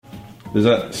Is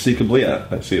that Sika Bleer?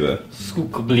 I see there.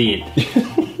 Sika Bleer.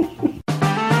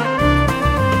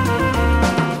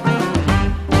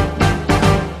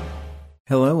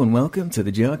 Hello and welcome to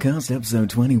the JARCAST episode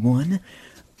 21.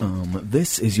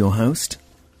 This is your host,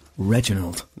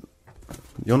 Reginald.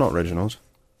 You're not Reginald.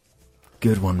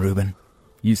 Good one, Ruben.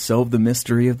 You solved the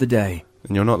mystery of the day.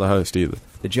 And you're not the host either.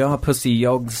 The Jar Pussy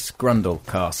Yogs Grundle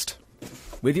cast.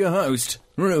 With your host,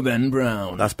 Ruben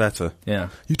Brown. That's better. Yeah.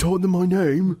 You told them my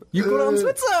name. You got on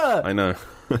Twitter! I know.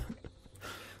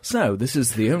 So, this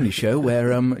is the only show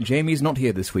where Jamie's not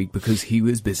here this week because he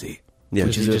was busy. Yeah.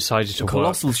 Which is decided to a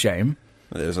colossal shame.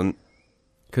 It isn't.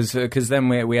 Because then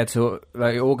we had to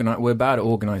organize. We're bad at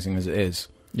organising as it is.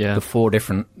 Yeah. The 4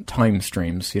 different time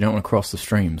streams. You don't want to cross the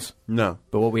streams. No.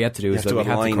 But what we had to do is that we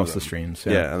had to cross the streams.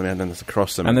 Yeah, and then to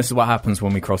cross them. And this is what happens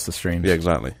when we cross the streams. Yeah,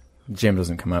 exactly. Jim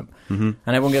doesn't come up. Mm-hmm.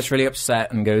 And everyone gets really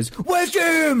upset and goes, "Where's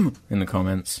Jim?" in the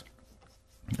comments.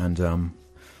 And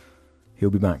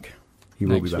he'll be back. He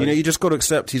will be back. You know, you just got to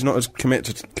accept he's not as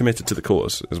committed to the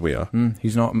cause as we are.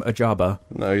 He's not a jabber.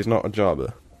 No, he's not a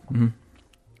jabber. Mm-hmm.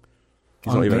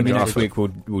 He's not even a maybe jabber. next week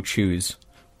we'll choose.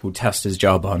 We'll test his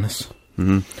jabbarness.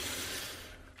 Mm-hmm.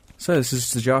 So this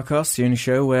is the JARCAST, the only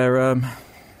show where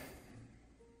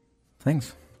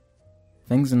things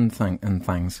and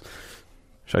things.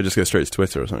 Should I just go straight to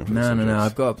Twitter or something? No.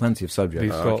 I've got plenty of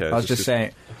subjects. Okay, I was just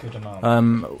saying. A good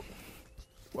amount.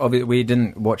 Obviously, we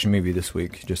didn't watch a movie this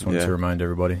week. Just wanted to remind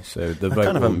everybody. So the I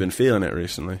kind of haven't been feeling it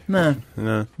recently. No.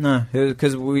 No.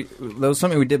 Because there was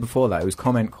something we did before that. It was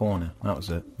Comment Corner. That was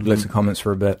it. We looked at comments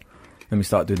for a bit. Then we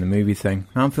started doing the movie thing.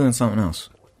 Now I'm feeling something else.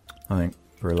 I think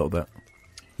for a little bit.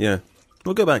 Yeah.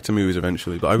 We'll go back to movies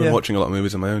eventually, but I've been watching a lot of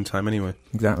movies in my own time anyway.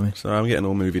 Exactly. So I'm getting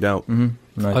all movied out.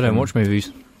 Mm-hmm. I don't watch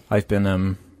movies. I've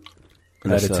been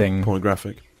editing.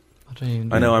 Pornographic. I don't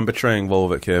even. I know I'm betraying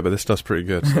Volvic here, but this stuff's pretty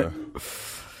good. So.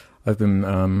 I've been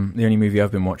the only movie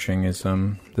I've been watching is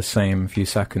the same few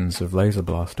seconds of Laser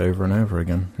Blast over and over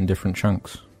again in different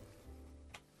chunks.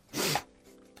 This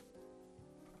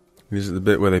is the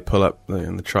bit where they pull up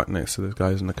in the truck next to those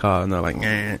guys in the car, and they're like,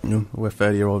 "We're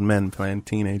 30-year-old men playing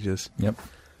teenagers." Yep.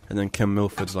 And then Kim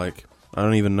Milford's like, "I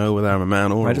don't even know whether I'm a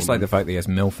man or a woman." I just like the fact that he has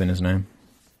MILF in his name.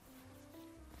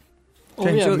 Oh,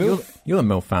 James, yeah, you're a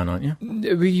MILF fan, aren't you?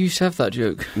 We used to have that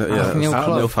joke. No, yeah,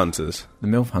 MILF Hunters. The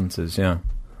MILF Hunters, yeah.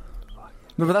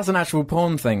 No, but that's an actual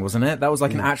porn thing, wasn't it? That was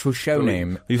like an actual show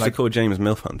name. We used to call James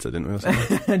MILF Hunter, didn't we?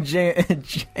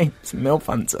 James MILF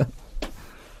Hunter.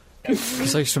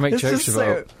 Because I used to make jokes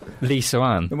about Lisa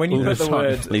Ann. And when you put the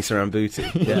word Lisa Ann Booty.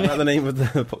 Yeah. Isn't that the name of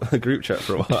the group chat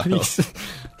for a while?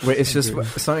 Wait, it's just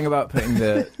something about putting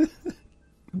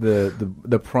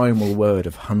the primal word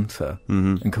of hunter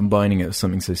and combining it with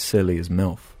something so silly as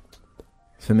MILF.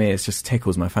 For me, it just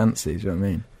tickles my fancy, do you know what I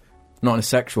mean? Not in a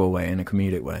sexual way, in a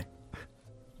comedic way.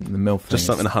 The MILF thing just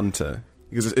something hunter.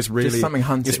 Because it's really... Just something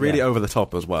hunter, it's really over the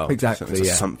top as well. Exactly,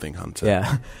 It's something hunter.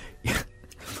 Yeah.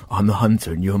 I'm the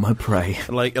hunter and you're my prey.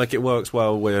 Like it works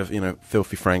well with,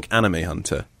 Filthy Frank Anime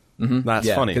Hunter. Mm-hmm. That's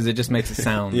funny. Because it just makes it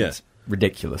sound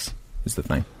ridiculous, is the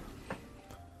thing.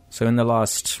 So in the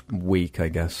last week, I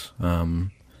guess,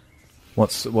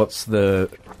 what's the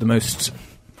most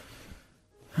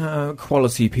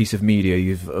quality piece of media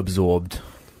you've absorbed?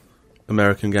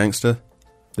 American Gangster.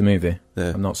 The movie? Yeah.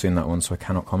 I've not seen that one, so I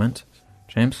cannot comment.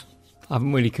 James? I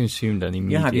haven't really consumed any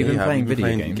media. Yeah, have you been playing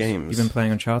video games? You've been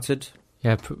playing Uncharted?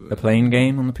 Yeah. A playing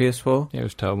game on the PS4? Yeah, it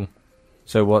was terrible.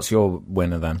 So what's your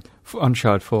winner then?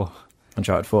 Uncharted 4.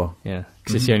 Uncharted 4? Yeah,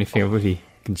 because it's the only thing I've really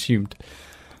consumed.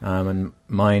 And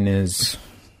mine is...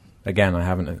 Again, I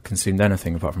haven't consumed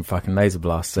anything apart from fucking Laser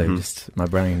Blast, so just my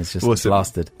brain is just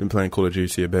blasted. Been playing Call of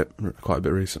Duty quite a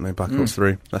bit recently. Black Ops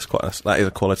 3. That is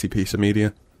a quality piece of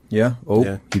media. Yeah. Oh,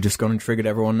 yeah. You just gone and triggered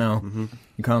everyone now.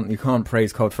 Mm-hmm. You can't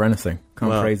praise COD for anything.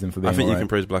 Can't praise them for being. I think all you can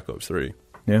praise Black Ops 3.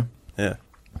 Yeah. Yeah.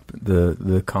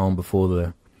 The calm before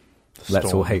the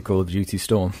let's all hate Call of Duty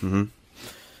storm. Mm-hmm.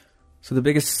 So the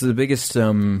biggest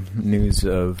news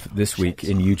of this week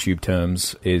in YouTube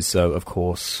terms is of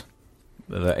course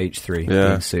the H3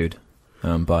 being sued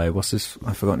by what's this?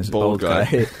 I've forgotten his bald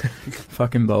guy.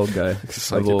 Fucking bald guy.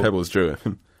 Psychic Pebbles drew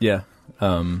him. Yeah.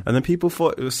 And then people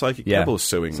thought it was Psychic Pebbles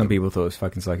suing Some them. people thought it was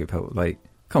fucking Psychic Pebbles. Like,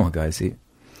 come on, guys.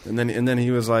 And then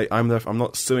he was like, I'm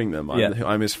not suing them.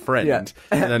 I'm his friend. Yeah.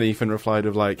 And then Ethan replied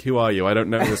of like, who are you? I don't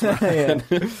know this man.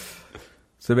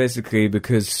 So basically,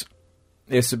 because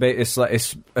it's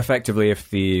effectively if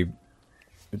the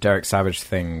Derek Savage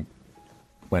thing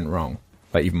went wrong,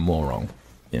 like even more wrong,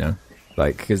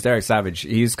 like because Derek Savage,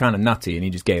 he's kind of nutty and he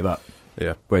just gave up.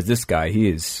 Yeah. Whereas this guy,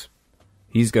 he's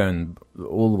going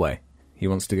all the way. He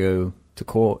wants to go to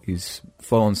court. He's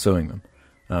full on suing them.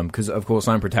 Because, of course,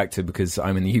 I'm protected because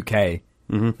I'm in the UK.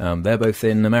 Mm-hmm. They're both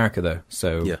in America, though.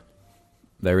 So Yeah.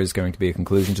 there is going to be a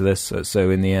conclusion to this. So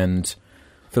in the end,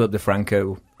 Philip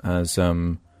DeFranco has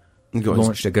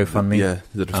launched a GoFundMe. Yeah,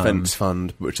 the defence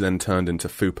fund, which then turned into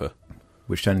FUPA.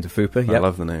 Which turned into FUPA, I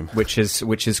love the name. Which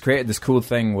has created this cool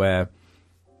thing where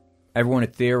everyone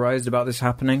had theorised about this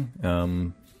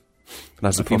happening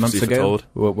That's a few months ago.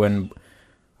 When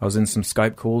I was in some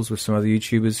Skype calls with some other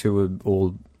YouTubers who were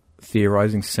all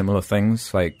theorising similar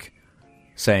things, like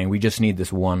saying we just need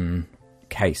this one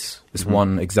case, this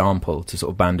one example to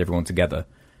sort of band everyone together.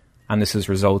 And this has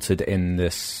resulted in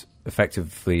this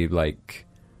effectively like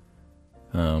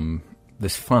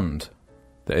this fund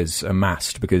that is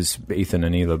amassed because Ethan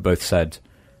and Ela both said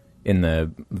in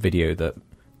the video that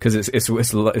because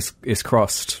it's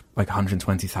crossed like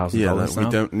 $120,000. Yeah, like, we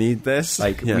don't need this.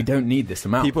 Like we don't need this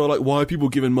amount. People are like, why are people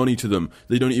giving money to them?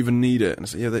 They don't even need it. And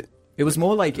it's like, yeah, it was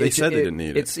more like they said they didn't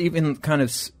need it. It's even kind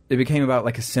of it became about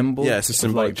like a symbol. Yeah, it's a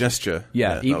symbolic gesture.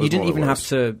 Yeah, you didn't even have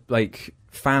to like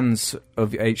fans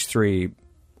of H3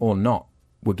 or not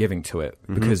were giving to it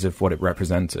because of what it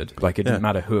represented. Like it didn't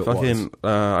matter who it was.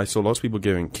 I saw lots of people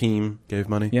giving. Keem gave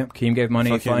money. Yeah, Keem gave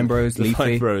money. Flying Bros, the Leafy.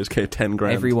 Flying Bros gave 10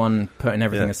 grand. Everyone putting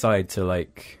everything aside to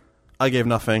like. I gave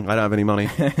nothing. I don't have any money.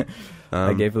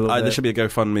 I gave a little bit. There should be a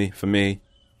GoFundMe for me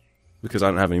because I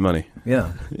don't have any money.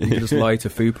 Yeah, you can just lie to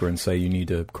FUPA and say you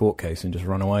need a court case and just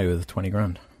run away with 20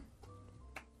 grand.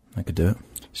 I could do it.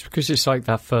 It's because it's like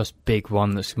that first big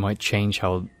one that might change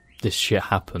how this shit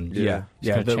happened. Yeah.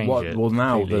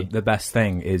 The best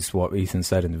thing is what Ethan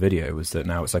said in the video was that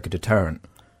now it's like a deterrent.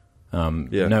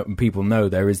 People know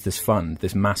there is this fund,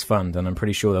 this mass fund, and I'm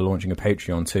pretty sure they're launching a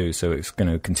Patreon too, so it's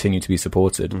going to continue to be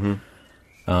supported.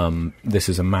 This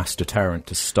is a mass deterrent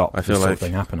to stop this sort of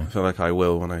thing happening. I feel like I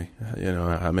will when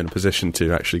I'm in a position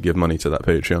to actually give money to that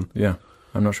Patreon. Yeah.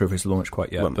 I'm not sure if it's launched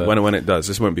quite yet. When it does,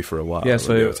 this won't be for a while. Yeah,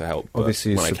 so be able to help,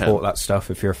 obviously support that stuff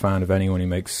if you're a fan of anyone who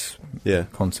makes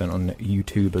content on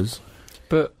YouTubers.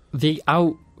 But the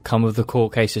outcome of the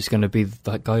court case is going to be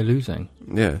that guy losing.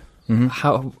 Yeah. Mm-hmm.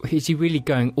 How is he really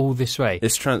going all this way?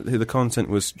 The content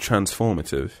was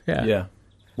transformative. Yeah.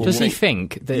 Well, does he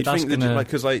think that that's going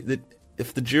to...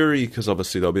 if the jury, because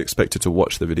obviously they'll be expected to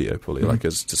watch the video probably, like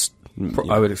as just...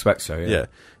 I would expect so, Yeah.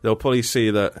 They'll probably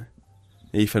see that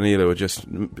Ethan and Ela were just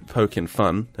poking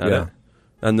fun at it,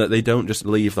 and that they don't just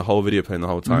leave the whole video playing the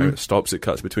whole time. It stops, it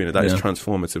cuts between it. That is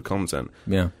transformative content.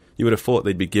 Yeah. You would have thought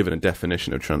they'd be given a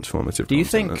definition of transformative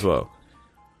content as well.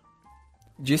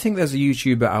 Do you think there's a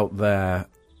YouTuber out there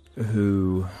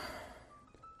whose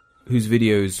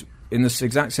videos in this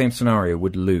exact same scenario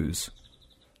would lose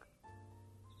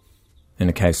in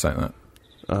a case like that?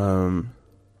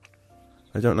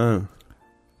 I don't know.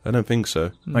 I don't think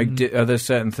so. Like, are there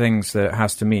certain things that it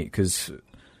has to meet? Because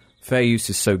fair use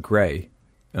is so grey.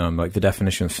 Like the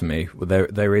definition for me,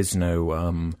 there is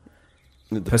no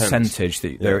percentage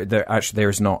that there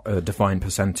is not a defined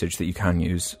percentage that you can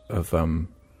use of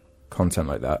content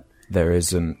like that. There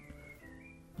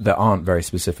aren't very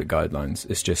specific guidelines.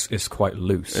 It's quite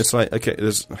loose. It's like, okay,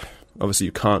 there's obviously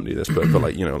you can't do this, but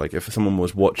like, like if someone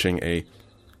was watching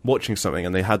something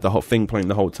and they had the whole thing playing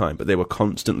the whole time, but they were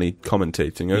constantly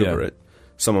commentating over it,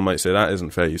 someone might say that isn't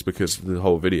fair use because the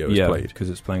whole video is played. Because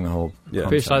it's playing the whole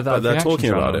But it's like that but they're talking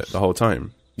about it the whole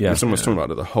time. Yeah. If someone's talking about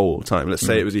it the whole time, let's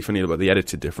say it was Ethan Ela, but they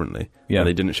edited differently, and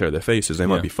they didn't show their faces, they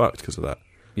might be fucked because of that.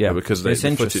 Yeah, because the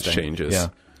footage changes. Yeah.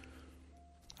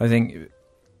 I think,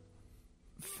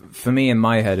 for me, in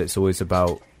my head, it's always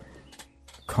about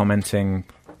commenting,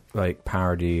 like,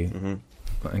 parody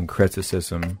and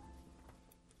criticism,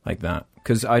 like that.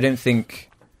 Because I don't think...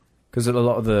 Because a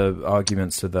lot of the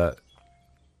arguments are that...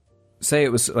 Say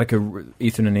it was like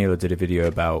Ethan and Ela did a video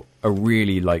about a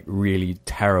really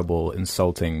terrible,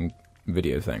 insulting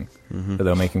video thing that they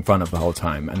were making fun of the whole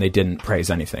time, and they didn't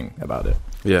praise anything about it.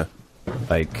 Yeah.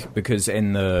 Like, because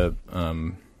in the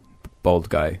bald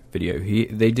guy video,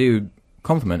 they do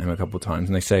compliment him a couple of times,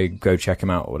 and they say, go check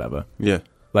him out or whatever. Yeah.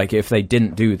 Like, if they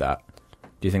didn't do that,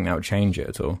 do you think that would change it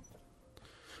at all?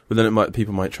 But then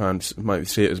people might might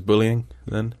see it as bullying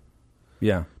then.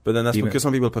 Yeah. But then that's because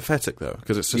some people are pathetic, though.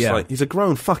 Because it's just like, he's a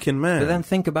grown fucking man. But then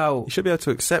think about... You should be able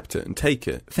to accept it and take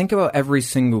it. Think about every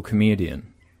single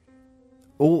comedian.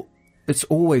 It's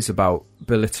always about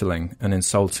belittling and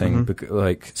insulting,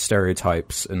 like,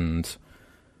 stereotypes and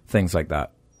things like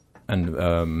that.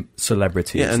 And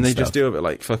celebrities. Yeah, and they stuff. just deal with it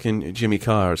like fucking Jimmy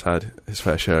Carr has had his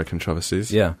fair share of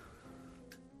controversies. Yeah.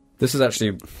 This is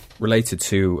actually related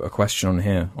to a question on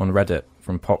here, on Reddit,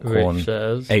 from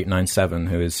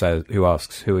Popcorn897, who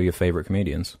asks, who are your favourite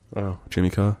comedians? Oh, Jimmy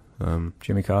Carr.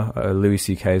 Jimmy Carr. Louis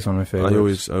C.K. is one of my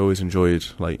favourites. I always enjoyed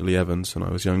like Lee Evans when I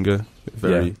was younger.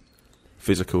 Very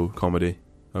physical comedy.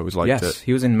 I always liked it. Yes,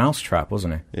 he was in Mousetrap,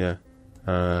 wasn't he?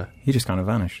 Yeah. He just kind of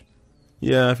vanished.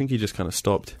 Yeah, I think he just kind of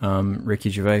stopped. Ricky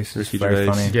Gervais is very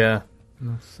funny. Yeah.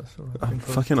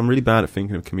 I'm really bad at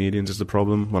thinking of comedians is the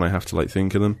problem when I have to like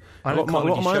think of them. A lot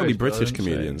of mine will be British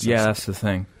comedians. Yeah, that's the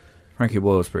thing. Frankie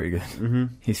Boyle's pretty good. Mm-hmm.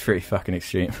 He's pretty fucking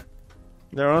extreme.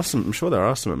 I'm sure there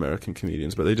are some American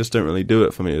comedians, but they just don't really do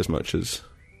it for me as much as...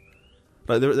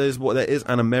 Like there is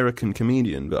an American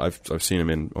comedian, but I've seen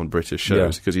him on British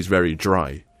shows because he's very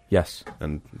dry. Yes.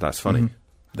 And that's funny. Mm-hmm.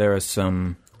 There are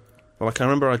some... Well, I can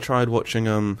remember I tried watching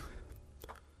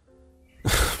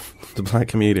the black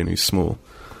comedian who's small.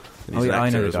 Oh yeah, I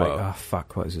know the guy. Well. Oh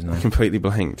fuck, what is his name? I completely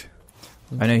blanked.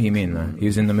 I know who you mean though. He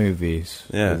was in the movies.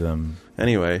 Yeah. With,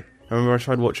 Anyway, I remember I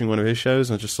tried watching one of his shows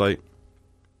and I was just like,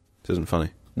 this isn't funny.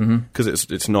 Because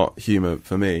it's not humour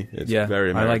for me. It's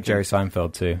very American. I like Jerry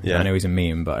Seinfeld too. Yeah. I know he's a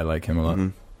meme, but I like him a lot.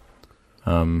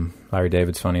 Mm-hmm. Larry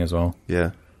David's funny as well.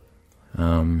 Yeah.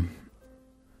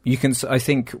 You can. I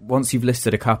think once you've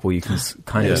listed a couple, you can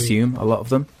kind of assume a lot of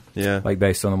them. Yeah. Like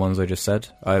based on the ones I just said.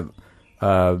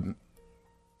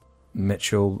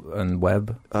 Mitchell and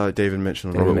Webb. David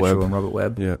Mitchell and Robert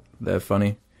Webb. Yeah. They're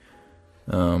funny.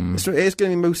 It's going to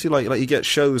be mostly like you get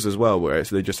shows as well where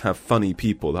they just have funny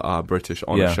people that are British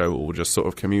on a show or just sort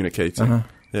of communicating.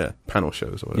 Yeah, panel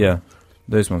shows or whatever. Yeah,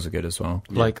 those ones are good as well.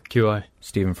 Like QI.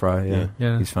 Stephen Fry,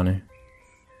 yeah. He's funny.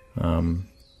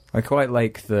 I quite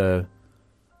like the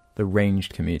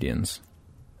ranged comedians,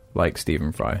 like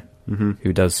Stephen Fry,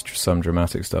 who does some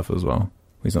dramatic stuff as well.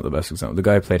 He's not the best example. The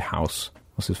guy who played House,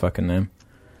 what's his fucking name?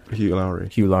 Hugh Laurie.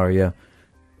 Hugh Laurie, yeah.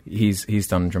 He's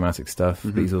done dramatic stuff,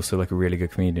 but he's also like a really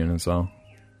good comedian as well.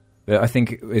 But I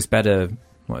think it's better.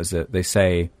 What is it? They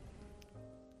say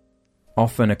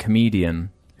often a comedian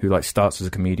who like starts as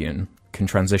a comedian can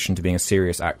transition to being a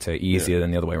serious actor easier than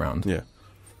the other way around. Yeah,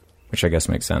 which I guess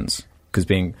makes sense because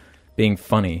being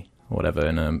funny or whatever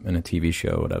in a TV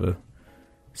show or whatever,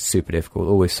 super difficult.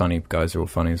 Always Sunny guys are all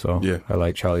funny as well. Yeah, I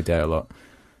like Charlie Day a lot.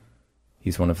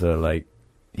 He's one of the like.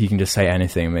 He can just say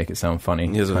anything and make it sound funny.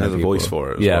 He has a voice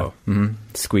for it as well.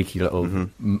 Squeaky little,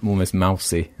 almost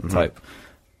mousy type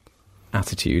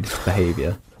attitude,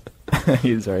 behaviour.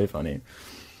 He's very funny.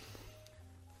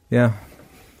 Yeah.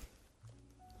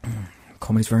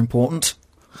 Comedy's very important.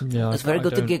 Yeah, it's very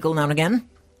good to giggle now and again.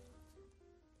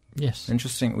 Yes.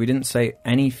 Interesting. We didn't say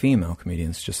any female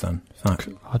comedians just then. Fuck.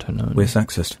 I don't know. We're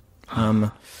sexist.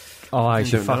 I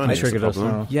should fucking triggered us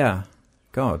now. Yeah.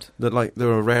 God.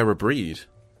 They're a rarer breed.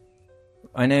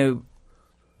 I know.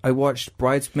 I watched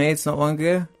Bridesmaids not long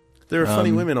ago. There are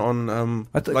funny women on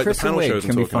like the panel shows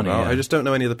I'm talking about. I just don't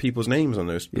know any of the people's names on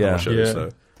those panel shows. Yeah.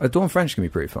 So. Dawn French can be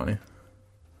pretty funny.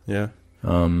 Yeah.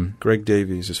 Greg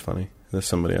Davies is funny. There's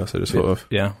somebody else I just thought of.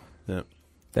 Yeah. Yeah.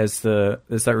 There's that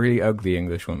really ugly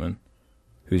English woman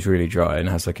who's really dry and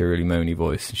has like a really moany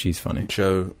voice. And she's funny.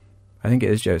 I think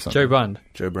it is Joe something.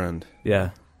 Joe Brand.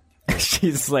 Yeah.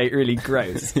 She's like really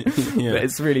gross, but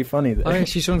it's really funny though. Oh yeah,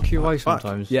 she's on QI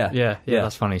sometimes. Yeah,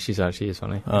 that's funny. She is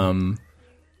funny.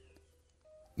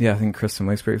 Yeah, I think Kristen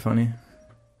Wiig's pretty funny.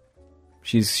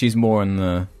 She's more in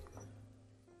the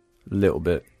little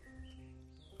bit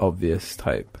obvious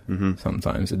type.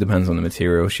 Sometimes it depends on the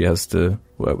material she has to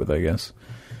work with, I guess.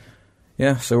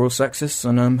 Yeah, so we're all sexists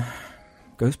on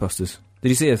Ghostbusters. Did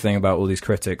you see a thing about all these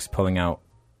critics pulling out,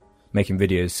 making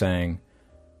videos saying?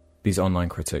 These online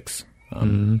critics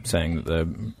saying that they're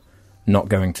not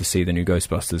going to see the new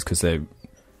Ghostbusters because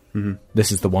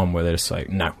this is the one where they're just like,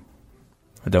 no,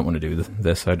 I don't want to do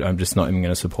this. I'm just not even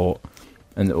going to support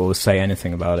or say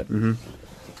anything about it.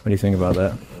 What do you think about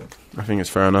that? I think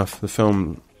it's fair enough. The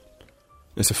film,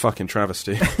 it's a fucking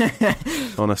travesty.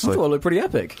 Honestly, I thought it looked pretty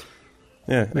epic.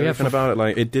 Yeah, everything about it,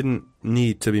 like it didn't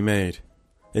need to be made.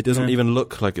 It doesn't even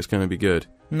look like it's going to be good.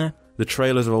 No. The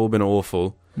trailers have all been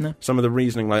awful. No. Some of the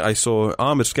reasoning, like I saw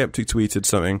Armored Skeptic tweeted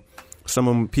something.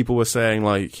 People were saying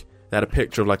like they had a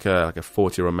picture of like a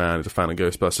 40-year-old man who's a fan of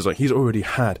Ghostbusters. Like he's already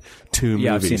had 2 movies.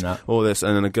 I've seen that. All this,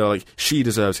 and then a girl like she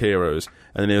deserves heroes,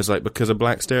 and then it was like because of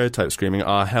black stereotypes screaming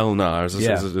hell nah as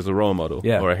a role model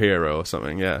or a hero or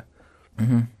something. Yeah.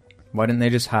 Why didn't they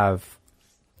just have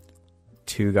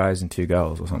 2 guys and 2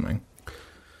 girls or something,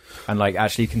 and like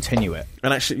actually continue it?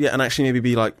 And actually maybe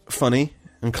be like funny.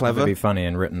 And clever. Be funny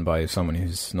and written by someone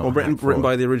who's not. Or written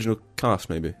by the original cast,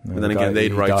 maybe. No, and then again,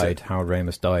 they'd write it. Howard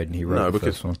Ramis died, and he wrote the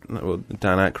first one.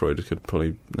 Dan Aykroyd could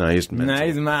probably. No, he's mental. No,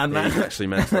 he's a mad man. He's actually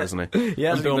mental, isn't he?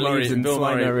 Yeah, Bill Murray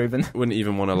wouldn't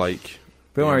even want to like.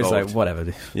 Bill Murray's like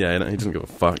whatever. Yeah, he doesn't give a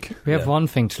fuck. We have one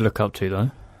thing to look up to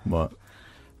though. What?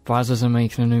 Brazzers are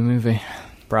making a new movie.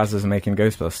 Brazzers are making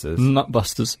Ghostbusters.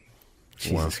 Nutbusters.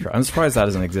 Jesus Christ. I'm surprised that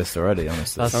doesn't exist already,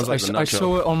 honestly. Sounds like the I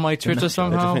saw it on my Twitter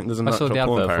somehow. Do you think there's a I saw the nutjob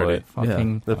porn advert for it. parody?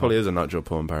 Fucking, There probably is a nutjob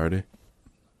porn parody.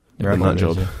 You're Nut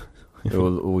job. They're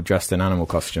all dressed in animal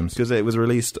costumes. Because it was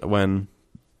released when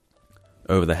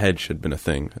Over the Hedge had been a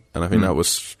thing, and I think that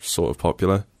was sort of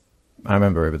popular. I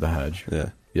remember Over the Hedge. Yeah.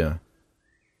 Yeah.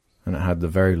 And it had the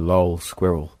very lol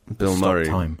squirrel. Bill Stop Murray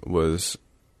time. was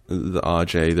the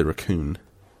RJ the raccoon.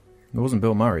 It wasn't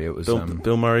Bill Murray, it was...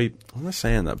 Bill Murray... What am I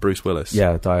saying that? Bruce Willis.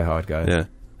 Yeah, Die Hard guy. Yeah.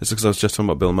 It's because I was just talking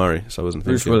about Bill Murray, so I wasn't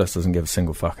Bruce thinking... Willis doesn't give a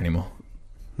single fuck anymore.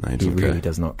 No, He doesn't really care.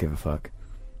 does not give a fuck.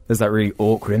 There's that really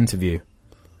awkward interview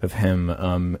of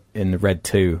him in Red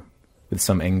 2 with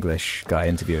some English guy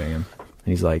interviewing him. And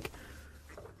he's like,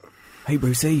 "Hey,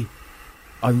 Brucey,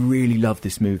 I really love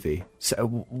this movie. So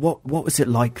what was it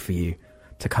like for you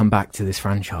to come back to this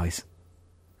franchise?"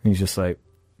 And he's just like...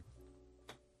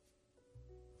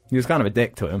 He was kind of a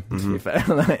dick to him, to be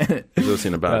fair. He's also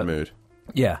in a bad mood.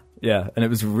 Yeah, yeah. And it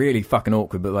was really fucking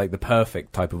awkward, but like the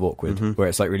perfect type of awkward, where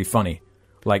it's like really funny.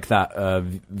 Like that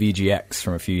VGX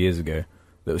from a few years ago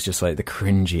that was just like the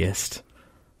cringiest,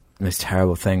 most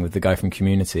terrible thing with the guy from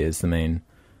Community as the main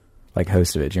like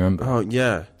host of it. Do you remember? Oh,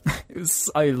 yeah. It was,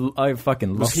 I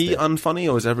fucking lost Was he it. unfunny,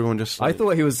 or was everyone just like... I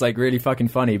thought he was like really fucking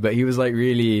funny, but he was like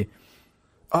really...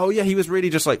 Oh, yeah, he was really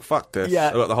just like, fuck this. Yeah.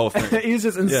 About the whole thing. he was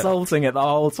just insulting it the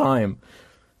whole time.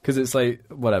 Because it's like,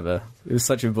 whatever. It was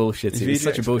such a bullshit. It was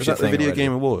such a bullshit Is that the thing Video already.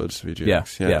 Game Awards,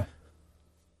 VGX? Yeah.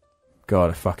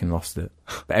 God, I fucking lost it.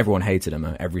 But everyone hated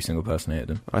him. Every single person hated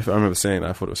him. I remember saying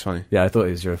that. I thought it was funny. Yeah, I thought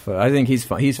he was really funny. I think he's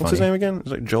funny. He's What's funny. his name again? It's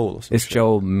like Joel or something. It's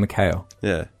Joel McHale.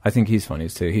 Yeah. I think he's funny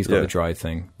too. He's got Yeah. the dry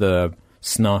thing, the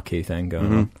snarky thing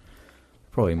going on.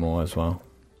 Probably more as well.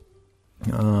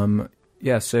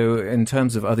 Yeah, so in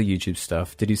terms of other YouTube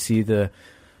stuff, did you see the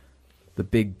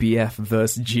big BF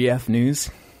versus GF news?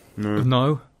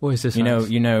 No? What is this? You know next?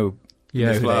 who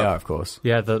they Well, are, of course.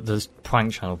 Yeah, the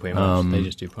prank channel pretty much. They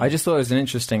just do pranks. I just thought it was an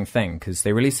interesting thing because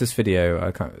they released this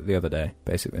video the other day,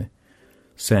 basically,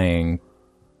 saying,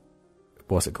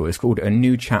 what's it called? It's called A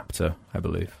New Chapter, I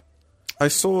believe. I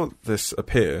saw this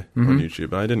appear on YouTube,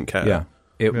 but I didn't care. Yeah,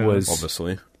 it was...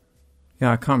 Obviously.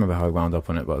 Yeah, I can't remember how I wound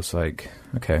up on it, but it's like,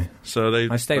 okay. So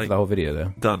I stayed for the whole video,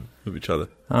 though. done with each other.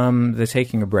 They're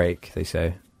taking a break, they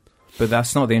say. But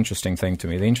that's not the interesting thing to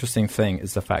me. The interesting thing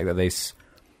is the fact that they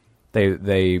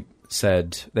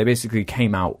said... They basically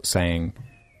came out saying...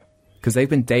 Because they've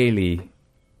been daily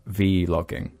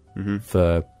vlogging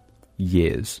for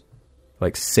years.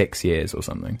 Like 6 years or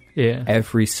something. Yeah.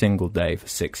 Every single day for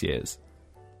 6 years.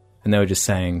 And they were just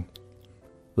saying...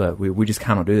 Look, we just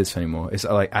cannot do this anymore. It's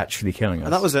like actually killing us.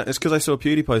 And that was it. It's because I saw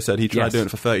PewDiePie said he tried Yes. doing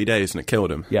it for 30 days and it killed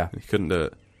him. Yeah. He couldn't do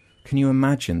it. Can you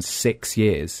imagine 6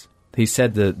 years? He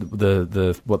said that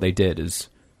the what they did is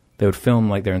they would film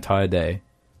like their entire day,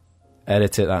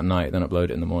 edit it that night, then upload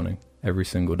it in the morning. Every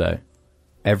single day.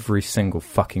 Every single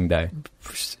fucking day.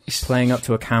 Playing up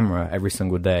to a camera every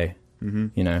single day.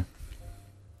 You know.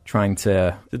 Trying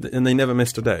to... And they never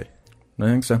missed a day. I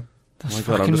think so. That's Oh my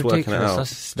God, I'm fucking just working it ridiculous. out.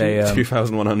 That's They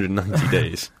 2,190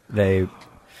 days. They've...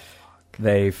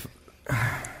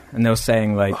 And they were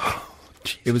saying like...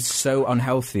 It was so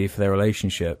unhealthy for their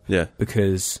relationship. Yeah.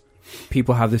 Because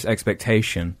people have this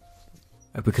expectation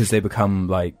because they become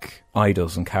like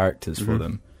idols and characters for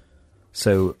them.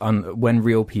 So when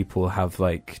real people have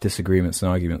like disagreements and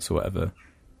arguments or whatever,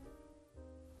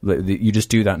 you just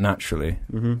do that naturally.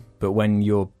 But when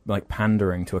you're like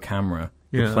pandering to a camera,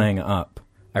 you're playing it up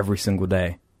every single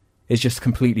day, it just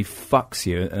completely fucks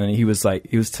you. And he was like,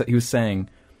 he was saying,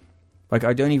 like,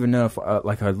 I don't even know if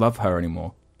like I love her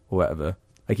anymore or whatever.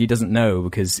 Like he doesn't know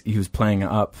because he was playing it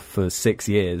up for 6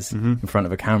 years in front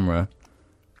of a camera.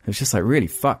 It was just like really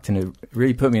fucked, and it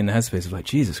really put me in the headspace of like,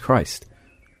 Jesus Christ,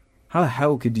 how the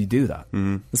hell could you do that?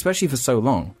 Especially for so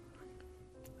long.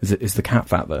 Is the cat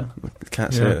fat there? The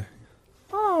cat's here.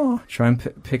 Oh, try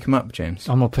and pick him up, James.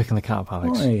 I'm not picking the cat up,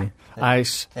 Alex. Hi.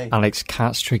 Alex,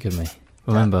 cats triggered me.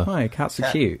 Remember? Hi, cats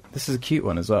are cute. This is a cute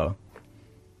one as well.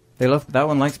 They love that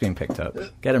one. Likes being picked up.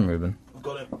 Get him, Ruben. I've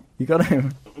got him. You got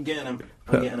him. I'm getting him.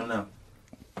 I'm getting him now.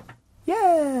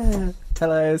 Yeah.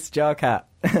 Hello, it's JARCAST.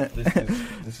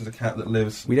 This is a cat that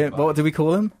lives... We don't. What do we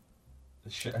call him?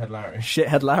 Shithead Larry.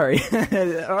 Shithead Larry.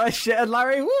 All right, Shithead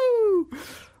Larry. Woo!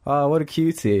 Oh, what a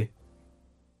cutie.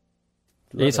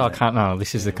 It's our cat now.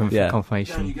 This is the Yeah.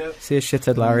 confirmation. go. See a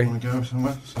Shithead Larry. Want to go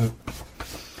somewhere? So,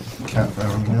 cat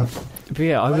found me up. But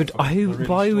yeah, I would.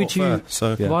 Why would you? Fair,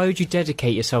 so Why would you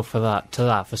dedicate yourself to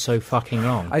that for so fucking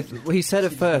long? Well, he said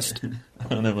at first.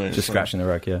 Just scratching the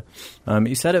rug, yeah.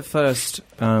 He said at first.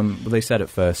 They said at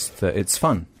first that it's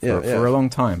fun for a long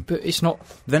time, but it's not.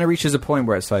 Then it reaches a point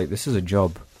where it's like, this is a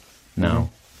job now,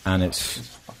 and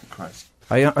it's. Christ.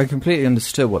 I completely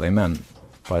understood what they meant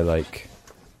by like.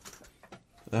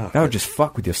 That would just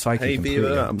fuck with your psyche. Hay completely.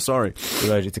 fever. I'm sorry.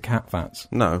 Allergic to cat fats.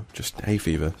 No, just hay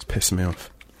fever. It's pissing me off.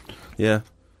 Yeah,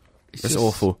 it's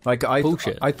awful. Like I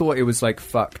thought it was like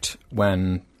fucked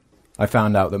when I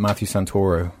found out that Matthew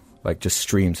Santoro like just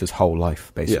streams his whole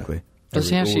life basically. Yeah. Does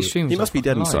he actually stream? He must be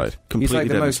dead inside. Completely like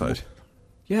dead inside.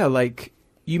 Yeah, like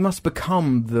you must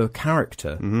become the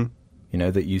character. You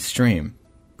know that you stream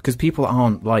because people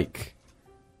aren't like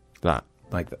that.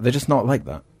 They're just not like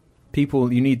that.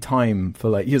 People, you need time for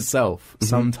like yourself.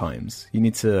 Sometimes you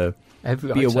need to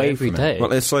be away from day. it.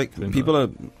 Well, it's like people are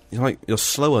like you're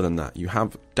slower than that. You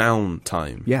have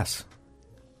downtime. Yes,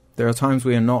 there are times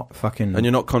where you're not fucking, and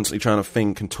you're not constantly trying to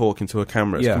think and talk into a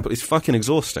camera. It's fucking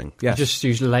exhausting. Yes.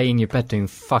 You just lay in your bed doing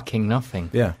fucking nothing.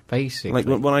 Yeah, basically.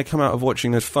 Like when I come out of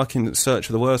watching this fucking Search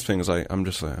for the Worst Things, I'm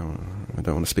just like, oh, I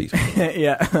don't want to speak.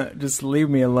 Yeah, just leave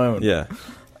me alone. Yeah,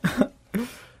 and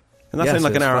that's in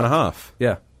like an hour and a half.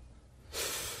 Yeah.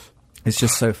 It's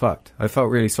just so fucked. I felt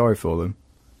really sorry for them.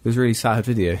 It was a really sad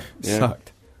video. It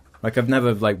sucked. Like, I've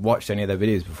never, like, watched any of their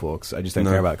videos before, because I just don't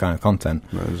care about that kind of content.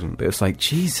 No, it isn't. But it was like,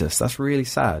 Jesus, that's really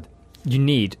sad. You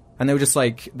need... And they were just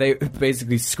like, they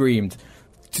basically screamed,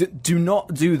 do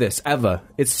not do this, ever.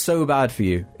 It's so bad for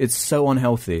you. It's so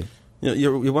unhealthy. Yeah,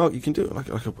 you're well, you can do like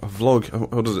a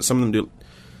vlog. What is it? Some of them do...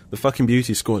 The fucking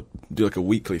Beauty Squad do, like, a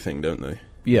weekly thing, don't they?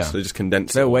 Yeah, so they just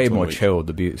condense. They're way more week. chilled.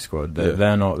 The Beauty Squad.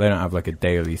 They're not. They don't have like a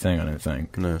daily thing. I don't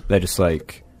think. No, they're just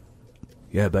like,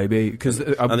 yeah, baby. Because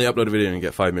and they upload a video and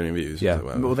get 5 million views. Yeah,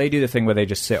 well, they do the thing where they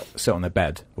just sit on their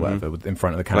bed, or whatever, in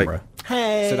front of the camera. Like,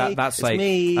 hey, so that's like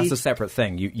me. That's a separate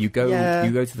thing. You go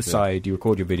to the side, you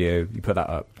record your video, you put that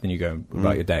up, then you go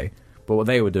about your day. But what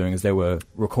they were doing is they were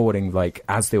recording like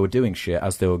as they were doing shit,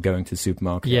 as they were going to the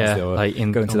supermarket, as they were like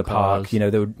going to the park. You know,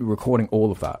 they were recording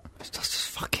all of that. It's just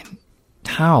fucking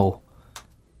how.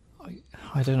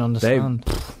 I don't understand.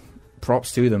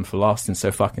 Props to them for lasting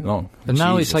so fucking long. But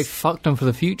now it's like fuck them for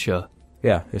the future.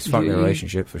 Yeah, it's fucked their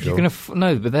relationship for sure. You're gonna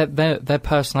no, but their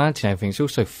personality and everything is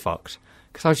also fucked.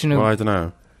 Because how do you know? Well, I don't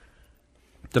know.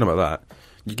 Don't know about that.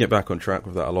 You get back on track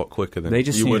with that a lot quicker than they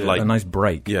just you need would. Like a nice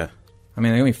break. Yeah. I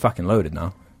mean, they're only fucking loaded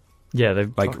now. Yeah,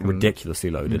 they're like ridiculously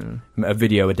loaded. A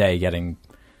video a day getting,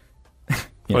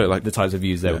 like the types of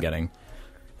views they were getting.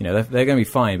 You know, they're going to be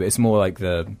fine, but it's more like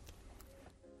the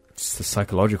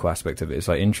psychological aspect of it. It's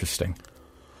like interesting.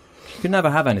 You could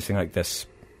never have anything like this,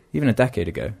 even a decade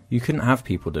ago. You couldn't have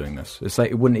people doing this. It's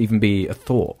like it wouldn't even be a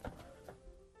thought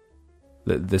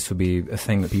that this would be a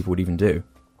thing that people would even do.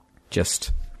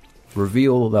 Just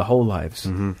reveal their whole lives,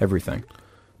 everything.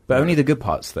 But only the good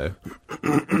parts, though.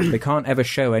 They can't ever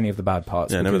show any of the bad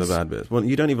parts. Yeah, never the bad bits. Well,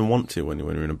 you don't even want to when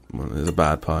there's a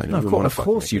bad part. No, of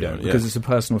course you don't, because it's a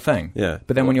personal thing. Yeah.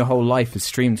 But then when your whole life is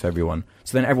streamed to everyone,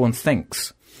 so then everyone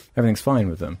thinks everything's fine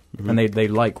with them. And they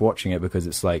like watching it because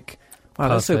it's like, wow,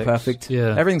 that's so perfect.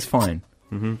 Yeah. Everything's fine.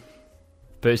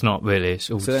 But it's not really. It's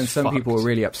all so then some fucked. people are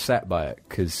really upset by it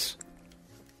because,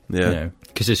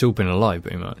 because it's all been a lie,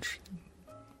 pretty much.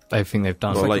 Everything they've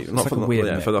done. Well,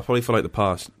 probably for like the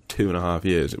past 2.5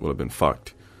 years, it will have been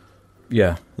fucked.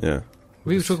 Yeah. Yeah.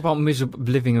 We were talking about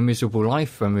living a miserable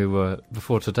life when we were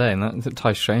before today, and that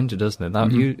ties straight into, doesn't it?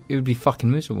 That it would be fucking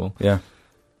miserable. Yeah.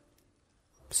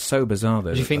 So bizarre,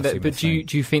 though. Do you think that? But do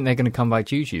you think they're going to come back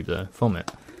to YouTube though from it?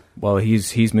 Well,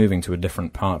 he's moving to a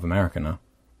different part of America now.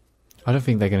 I don't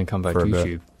think they're going to come back to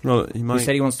YouTube. Well, he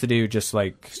said he wants to do just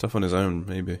like stuff on his own,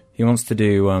 maybe. He wants to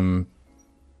do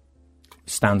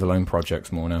standalone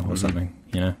projects more now, or something.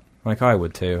 You know, like I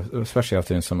would too, especially after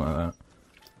doing something like that.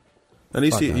 At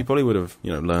least he probably would have,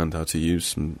 learned how to use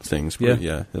some things.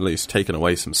 Yeah. At least taken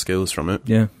away some skills from it.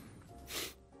 Yeah.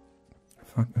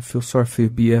 I feel sorry for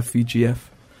your BF, VGF.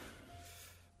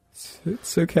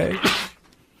 It's okay.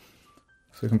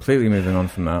 So completely moving on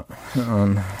from that,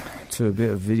 to a bit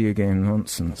of video game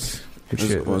nonsense.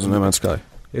 What was No Man's Sky?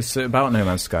 It's about No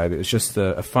Man's Sky, but it's just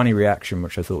a funny reaction,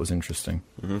 which I thought was interesting.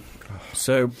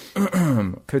 So,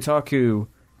 Kotaku,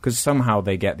 because somehow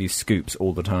they get these scoops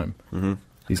all the time.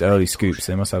 These early scoops,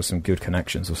 they must have some good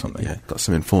connections or something. Yeah, got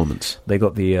some informants. They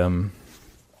got the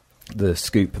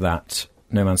scoop that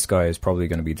No Man's Sky is probably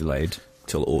going to be delayed.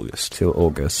 Till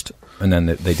August. And then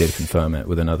they did confirm it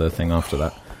with another thing after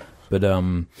that. But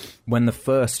when the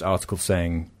first article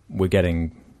saying we're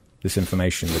getting this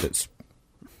information that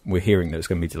we're hearing that it's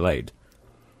going to be delayed,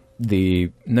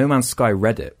 the No Man's Sky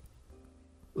Reddit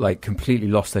like completely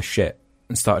lost their shit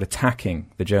and started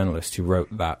attacking the journalist who wrote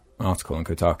that article on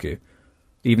Kotaku,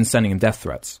 even sending him death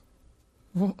threats.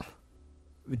 What?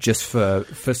 Just for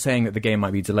saying that the game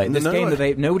might be delayed. This game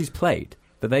that nobody's played,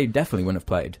 that they definitely wouldn't have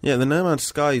played. Yeah, the No Man's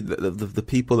Sky, the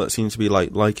people that seem to be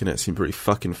liking it seem pretty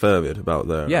fucking fervid about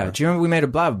their... Yeah, do you remember we made a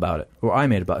blab about it? Or I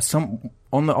made a blab.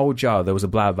 On the old jar, there was a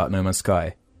blab about No Man's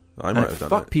Sky. I might have done it.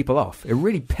 Fucked people off. It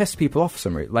really pissed people off for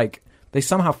some reason. Like, they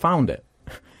somehow found it.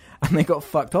 And they got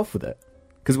fucked off with it.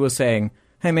 Because we were saying,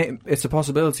 hey, mate, it's a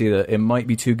possibility that it might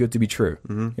be too good to be true.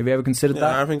 Mm-hmm. Have you ever considered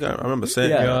that? I think I remember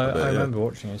saying it. Yeah, I remember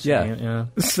watching it, seeing it, yeah.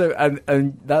 So,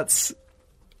 and that's...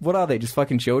 What are they, just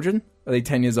fucking children? Are they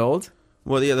 10 years old?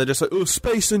 Well, yeah, they're just like, oh,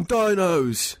 space and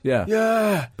dinos! Yeah.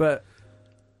 Yeah! But...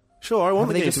 Sure, I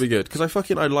want the game to be good, because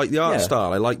I like the art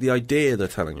style, I like the idea they're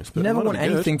telling us. But you never want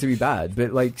anything to be bad,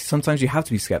 but like sometimes you have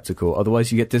to be sceptical,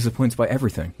 otherwise you get disappointed by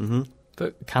everything. Mm-hmm.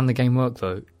 But can the game work,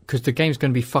 though? Because the game's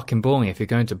going to be fucking boring if you're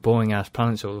going to boring-ass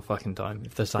planets all the fucking time.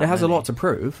 If there's that It has many. a lot to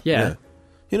prove. Yeah.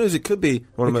 You know, it could be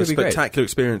one of the most spectacular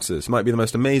experiences. It might be the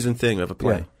most amazing thing I've ever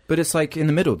played. Yeah. But it's like in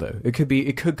the middle, though. It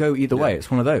could go either way. It's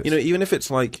one of those. You know, even if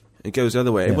it's like, it goes the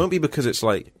other way, it won't be because it's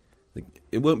like,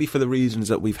 it won't be for the reasons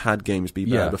that we've had games be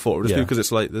bad before. It'll just be because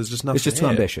it's like, there's just nothing. It's just too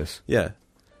ambitious. Yeah.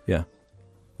 Yeah.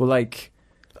 Well, like...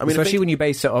 I mean, especially when you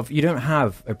base it off, you don't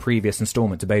have a previous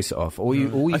installment to base it off.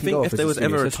 I think if there was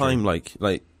ever a time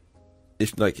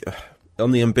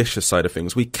on the ambitious side of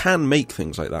things, we can make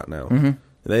things like that now. Mm-hmm.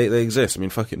 They exist. I mean,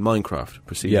 fucking Minecraft,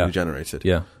 procedurally generated.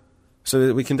 Yeah.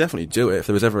 So we can definitely do it. If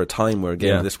there was ever a time where a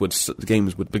game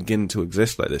games would begin to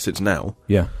exist like this, it's now.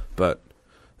 Yeah. But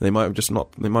they might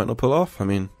not pull off. I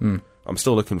mean, I'm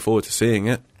still looking forward to seeing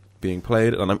it being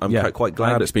played, and I'm quite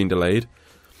glad it's been delayed.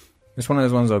 It's one of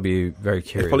those ones I'll be very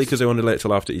curious. It's probably because they want to delay it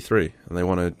till after E3, and they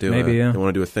want to do they want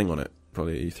to do a thing on it.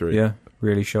 Probably at E3. Yeah,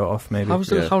 really show it off. Maybe.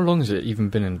 How long has it even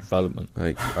been in development?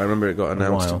 Like, I remember it got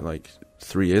announced like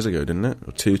 3 years ago, didn't it?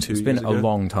 Or two. It's been a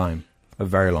long time, a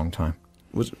very long time.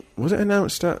 Was it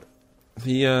announced at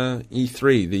the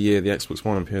E3 the year the Xbox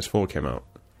One and PS4 came out?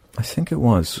 I think it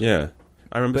was. Yeah,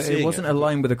 I remember. But it wasn't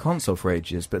aligned with the console for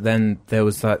ages. But then there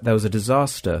was a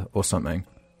disaster or something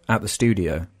at the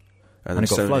studio. And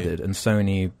it got flooded, and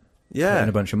Sony put in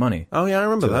a bunch of money. Oh, yeah, I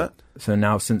remember that. So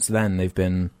now, since then, they've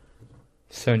been...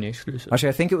 Sony exclusive. Actually,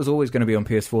 I think it was always going to be on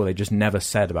PS4. They just never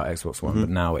said about Xbox One, but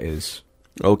now it is.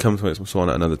 I'll come to Xbox One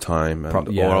at another time, or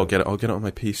I'll get it on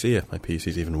my PC if my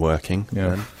PC's even working.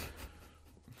 Yeah.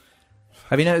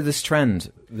 Have you noticed this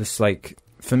trend? This, like,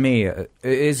 for me, it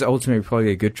is ultimately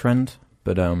probably a good trend,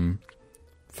 but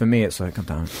for me, it's like,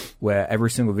 where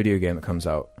every single video game that comes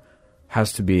out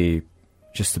has to be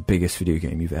just the biggest video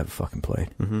game you've ever fucking played.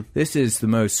 Mm-hmm. This is the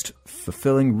most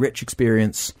fulfilling, rich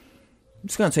experience.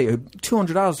 It's going to take you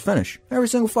 200 hours to finish. Every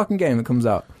single fucking game that comes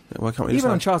out. Yeah, why can't we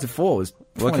Even Uncharted 4 was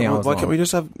 20 hours Why can't we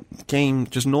just have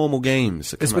just normal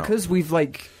games? It's because we've,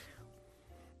 like...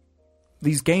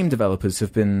 These game developers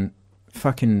have been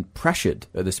fucking pressured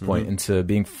at this point into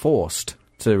being forced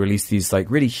to release these, like,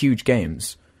 really huge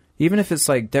games. Even if it's,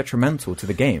 like, detrimental to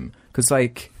the game. Because,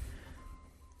 like...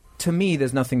 To me,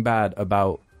 there's nothing bad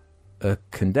about a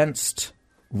condensed,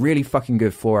 really fucking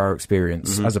good 4-hour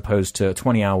experience as opposed to a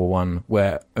 20-hour one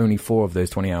where only 4 of those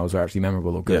 20 hours are actually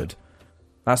memorable or good.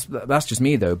 Yeah. That's just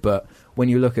me, though. But when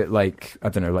you look at, like, I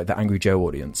don't know, like the Angry Joe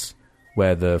audience,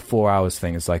 where the 4 hours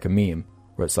thing is like a meme,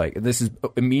 where it's like, this is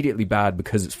immediately bad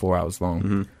because it's 4 hours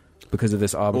long, because of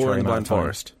this arbitrary amount of time.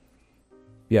 Forest.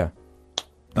 Yeah.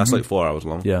 That's like 4 hours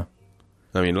long. Yeah.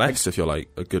 I mean, less if you're like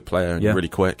a good player and really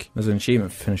quick. There's an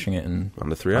achievement for finishing it in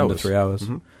under 3 hours.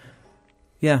 Mm-hmm.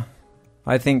 Yeah,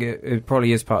 I think it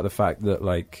probably is part of the fact that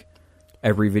like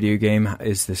every video game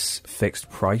is this fixed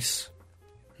price.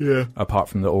 Yeah. Apart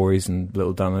from the Oris and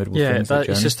little downloadable things. Yeah,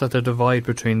 it's just that the divide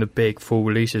between the big full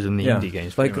releases and the indie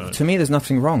games. Like to me, there's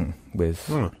nothing wrong with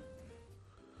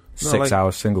 6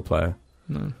 hours single player.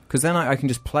 No, because then I can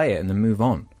just play it and then move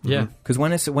on. Yeah, because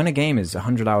when a game is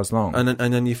 100 hours long, and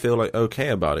then you feel like okay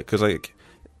about it. Because like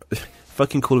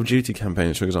fucking Call of Duty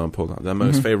campaigns, for example, they're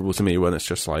most favourable to me when it's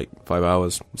just like 5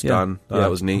 hours. It's done. That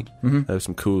was neat. There was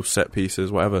some cool set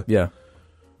pieces, whatever. Yeah,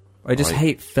 I just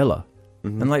hate filler.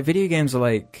 And like video games are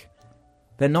like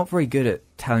they're not very good at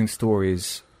telling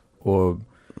stories or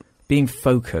being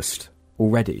focused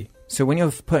already. So when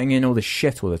you're putting in all this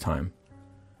shit all the time,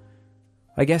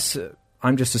 I guess.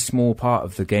 I'm just a small part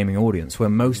of the gaming audience where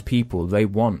most people, they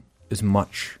want as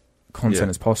much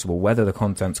content as possible, whether the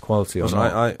content's quality or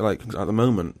not. I like, at the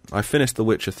moment, I finished The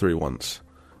Witcher 3 once,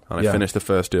 and I finished the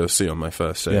first DLC on my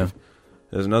first save. Yeah.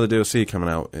 There's another DLC coming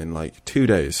out in like 2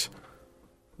 days,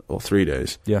 or 3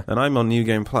 days. Yeah. And I'm on New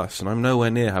Game Plus, and I'm nowhere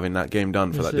near having that game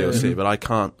done for that DLC. But I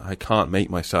can't make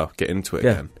myself get into it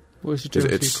again. What's the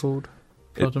DLC called?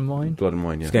 Blood and Wine? Blood and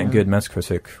Wine, yeah. It's getting good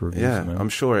Metacritic reviews. Yeah, I'm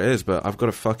sure it is, but I've got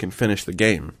to fucking finish the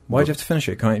game. Why do you have to finish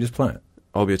it? Can't you just play it?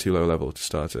 I'll be too low level to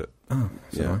start it. Oh,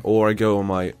 yeah. Or I go on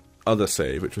my other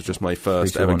save, which was just my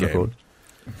first ever game.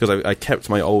 Because I kept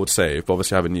my old save, but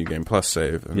obviously I have a New Game Plus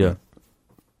save. And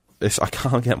I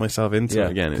can't get myself into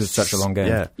it again. It's such a long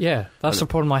game. Yeah, that's the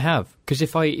problem I have. Because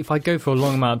if I go for a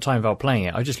long amount of time without playing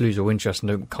it, I just lose all interest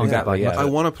and can't get back. I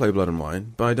want to play Blood and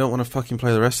Wine, but I don't want to fucking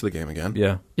play the rest of the game again.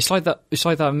 Yeah, it's like that. It's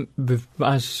like that with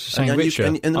as saying Witcher.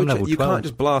 And the Witcher, you can't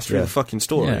just blast through the fucking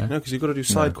story, because you've got to do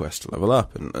side quests to level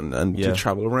up and to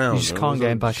travel around. You just can't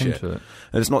get back into it.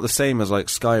 And it's not the same as like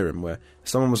Skyrim, where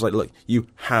someone was like, "Look, you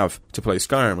have to play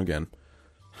Skyrim again."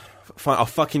 Fine, I'll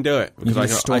fucking do it because I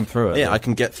can storm through it. Yeah, I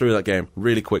can get through that game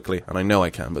really quickly, and I know I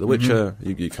can. But The Witcher,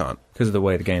 you can't because of the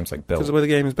way the game's like built. Because of the way the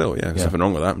game is built. Yeah, there's nothing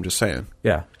wrong with that. I'm just saying.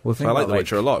 Yeah, well, I like The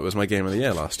Witcher a lot. It was my game of the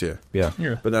year last year. Yeah.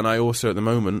 But then I also, at the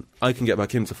moment, I can get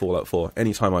back into Fallout 4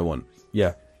 anytime I want.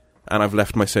 Yeah. And I've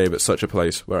left my save at such a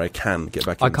place where I can get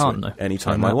back into it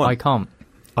anytime I want. I can't.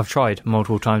 I've tried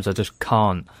multiple times. I just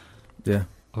can't. Yeah.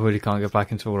 I really can't get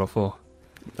back into Fallout 4.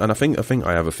 And I think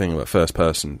I have a thing about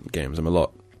first-person games. I'm a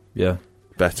lot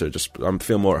better. I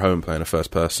feel more at home playing a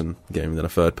first-person game than a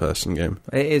third-person game.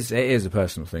 It is a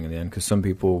personal thing in the end because some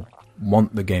people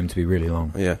want the game to be really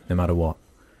long, no matter what.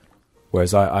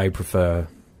 Whereas I prefer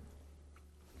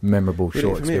memorable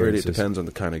short experiences. For me, it really depends on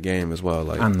the kind of game as well.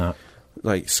 Like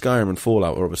Skyrim and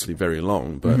Fallout are obviously very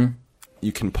long, but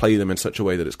you can play them in such a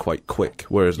way that it's quite quick.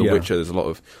 Whereas The Witcher, there's a lot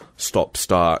of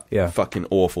stop-start, fucking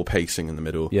awful pacing in the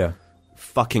middle. Yeah.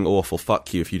 Fucking awful.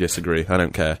 Fuck you if you disagree. I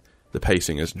don't care. The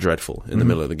pacing is dreadful in the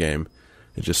middle of the game.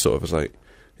 It just sort of was like,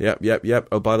 yep.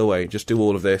 Oh, by the way, just do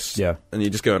all of this. Yeah. And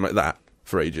you're just going like that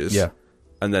for ages. Yeah.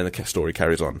 And then the story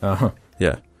carries on. Uh-huh.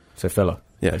 Yeah. So filler.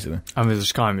 Yeah. Basically. And with the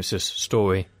Skyrim, it's just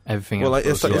story, everything well,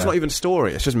 else. It's not even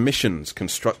story. It's just missions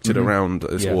constructed around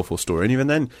this awful story. And even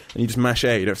then, you just mash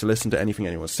A. You don't have to listen to anything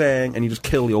anyone's saying, and you just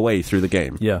kill your way through the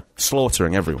game. Yeah.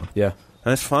 Slaughtering everyone. Yeah.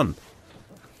 And it's fun.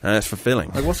 And it's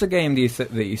fulfilling. Like, what's a game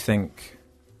that you think...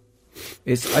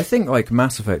 I think like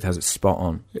Mass Effect has it spot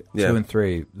on. 2 and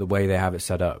 3, the way they have it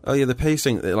set up. Oh yeah, the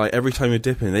pacing. Like every time you're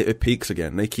dipping, it peaks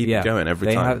again. They keep it going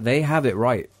every time. They have it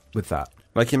right with that.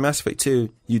 Like in Mass Effect 2,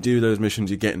 you do those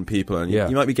missions, you're getting people, and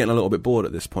you might be getting a little bit bored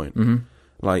at this point.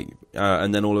 Like,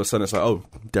 and then all of a sudden it's like, oh,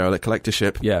 derelict collector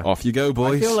ship. Yeah, off you go,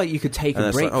 boys. I feel like you could take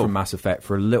a break from Mass Effect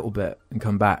for a little bit and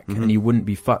come back, and you wouldn't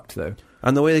be fucked though.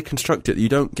 And the way they construct it, you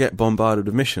don't get bombarded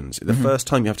with missions. The first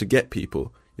time you have to get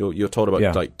people. You're told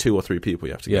about like 2 or 3 people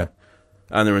you have to get,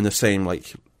 and they're in the same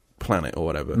like planet or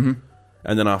whatever.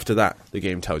 And then after that, the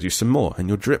game tells you some more, and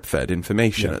you're drip fed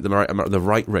information at the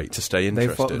right rate to stay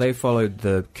interested. They followed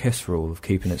the KISS rule of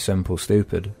keeping it simple,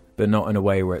 stupid, but not in a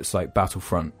way where it's like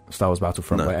Star Wars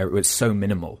Battlefront, where it's so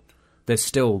minimal. There's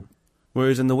still.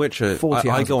 Whereas in The Witcher,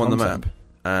 I go on the map.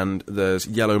 And there's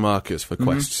yellow markers for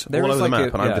quests all over the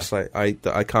map, and I'm just like,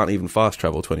 I can't even fast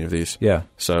travel 20 of these. Yeah.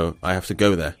 So I have to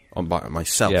go there by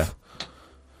myself. Yeah.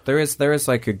 There is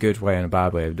like a good way and a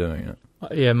bad way of doing it.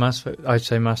 Yeah, Mass Effect. I'd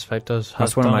say Mass Effect does.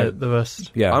 That's one of the best.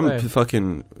 Yeah. I'm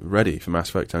fucking ready for Mass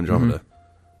Effect Andromeda.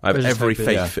 I have every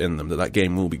faith in them that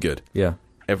game will be good. Yeah.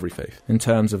 Every faith. In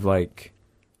terms of like,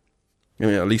 I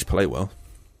mean, at least play well.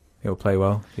 It'll play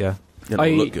well. Yeah. It'll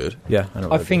look good. Yeah.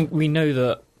 I think we know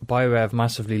that BioWare have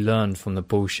massively learned from the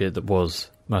bullshit that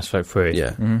was Mass Effect 3.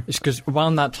 Yeah. It's because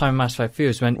around that time Mass Effect 3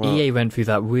 was when EA went through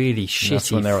that really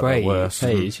shitty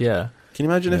phase. Yeah. Can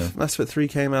you imagine if Mass Effect 3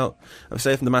 came out,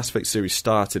 say if the Mass Effect series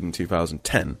started in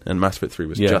 2010 and Mass Effect 3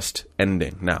 was just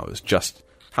ending now, it was just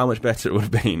how much better it would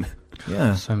have been.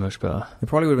 Yeah. So much better. It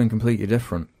probably would have been completely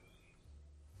different.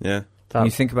 Yeah. When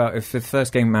you think about if the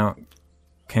first game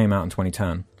came out in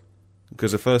 2010.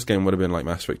 Because the first game would have been like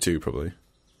Mass Effect 2 probably.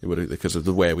 It would have, because of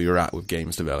the way we were at with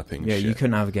games developing. Yeah, you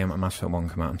couldn't have a game like Mass Effect 1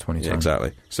 come out in 2010. Yeah,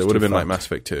 exactly. So it would have been like Mass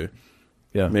Effect 2.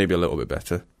 Yeah. Maybe a little bit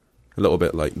better. A little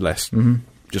bit like less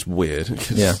just weird.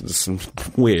 Yeah. There's some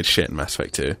weird shit in Mass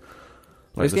Effect 2. Like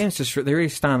those games they really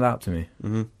stand out to me.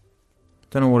 Don't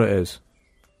know what it is.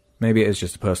 Maybe it is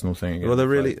just a personal thing. Again. Well,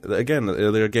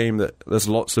 they're a game that there's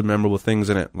lots of memorable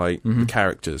things in it, like the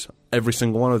characters. Every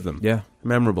single one of them. Yeah.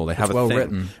 Memorable. They have a thing.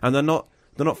 Written. And they're not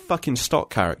fucking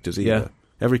stock characters either. Yeah.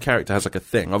 Every character has like a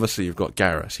thing. Obviously, you've got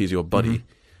Garrus. He's your buddy.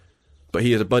 But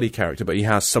he is a buddy character, but he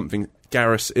has something.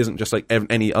 Garrus isn't just like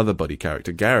any other buddy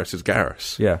character. Garrus is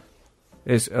Garrus. Yeah.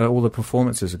 All the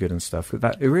performances are good and stuff.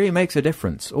 It really makes a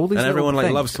difference. All these and everyone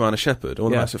things. loves Commander Shepard. All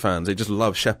the Mass Effect fans, they just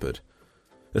love Shepard.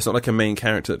 It's not like a main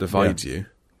character that divides you.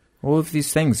 all of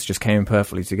these things just came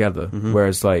perfectly together.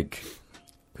 Whereas, like,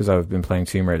 because I've been playing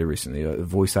Tomb Raider recently, the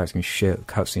voice acting is shit,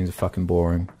 cutscenes are fucking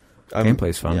boring.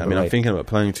 Gameplay's fun. Yeah, I mean, I'm thinking about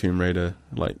playing Tomb Raider,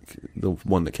 like the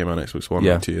one that came out on Xbox One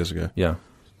like 2 years ago. Yeah.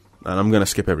 And I'm going to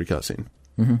skip every cutscene.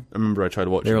 I remember I tried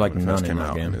watching they were it like when it none first in came that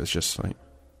out, game. and it was just like...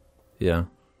 Yeah.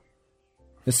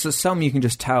 There's some you can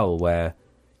just tell where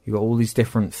you've got all these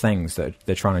different things that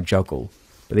they're trying to juggle,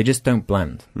 but they just don't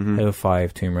blend. Halo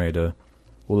 5, Tomb Raider,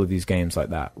 all of these games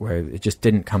like that, where it just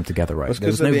didn't come together right. That's There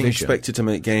was because they're no being vision. expected to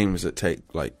make games that take,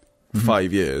 like,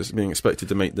 5 years, being expected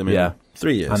to make them in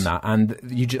 3 years. And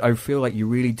I feel like you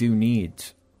really do need,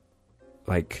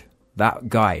 like, that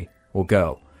guy or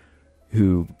girl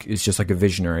who is just like a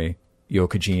visionary. Your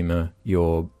Kojima,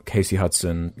 your Casey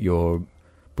Hudson, your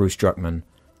Bruce Druckmann.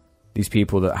 These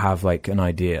people that have, like, an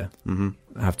idea,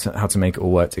 how to make it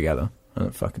all work together.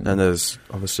 And there's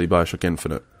obviously Bioshock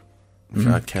Infinite.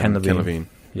 Ken Levine.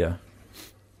 Yeah.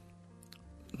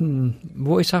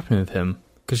 What is happening with him?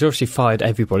 Because he obviously fired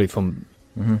everybody from.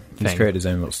 He's created his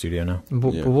own little studio now.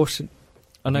 But what's it?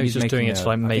 I know he's just doing it to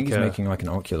like I make. think he's making like an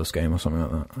Oculus game or something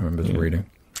like that. I remember reading.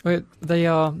 Wait,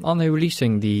 aren't they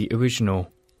releasing the original,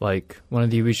 like one of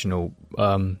the original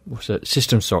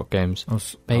System Shock games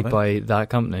made by that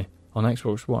company on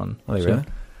Xbox One? Are they really?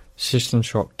 System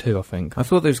Shock 2, I think. I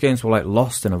thought those games were like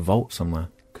lost in a vault somewhere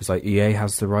because like EA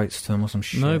has the rights to them or some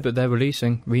shit. No, but they're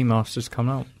releasing remasters come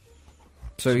out.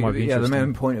 So the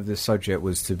main point of this subject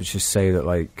was to just say that,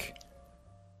 like,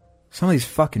 some of these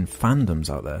fucking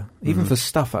fandoms out there, even for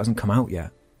stuff that hasn't come out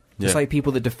yet, just like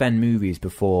people that defend movies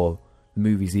before the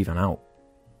movie's even out.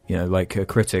 You know, like a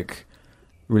critic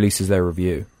releases their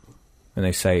review and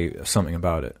they say something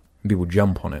about it, and people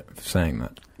jump on it for saying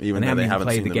that. Even though they haven't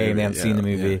played seen the game, movie. they haven't seen the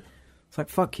movie. Yeah. It's like,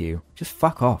 fuck you, just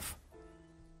fuck off.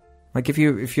 Like if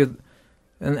you're,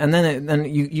 and then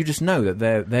you just know that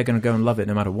they're going to go and love it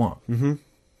no matter what.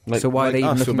 Like, so why are they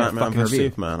even looking at Batman fucking vs review?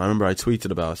 Superman? I remember I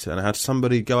tweeted about it, and I had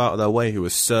somebody go out of their way who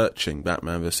was searching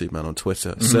Batman vs Superman on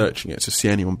Twitter, searching it to see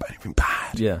anything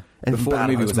bad. Yeah, Anything before bad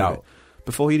the movie about was this out.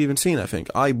 Before he'd even seen it, I think.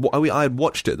 I had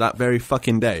watched it that very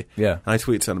fucking day. Yeah. And I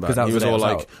tweeted something about it. that He was was the day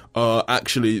all it was like,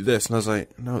 actually this. And I was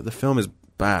like, no, the film is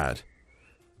bad.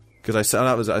 Because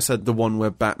I said the one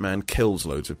where Batman kills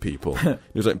loads of people. He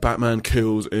was like, Batman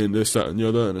kills in this, that, and the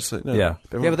other. And it's like, no.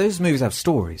 But those movies have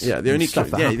stories. Yeah,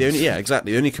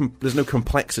 exactly. The only there's no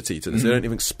complexity to this. They don't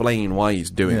even explain why he's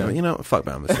doing it. But, you know, fuck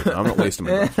Batman vs Superman. I'm not wasting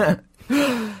my time.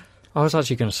 I was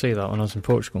actually going to see that when I was in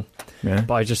Portugal. Yeah.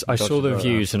 But I saw the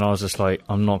reviews and I was just like,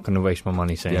 I'm not going to waste my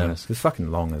money seeing this. It's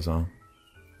fucking long as well.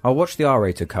 I'll watch the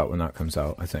R-rated cut when that comes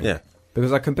out, I think. Yeah.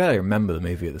 Because I can barely remember the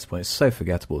movie at this point. It's so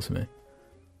forgettable to me.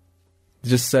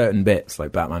 Just certain bits,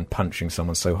 like Batman punching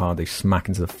someone so hard they smack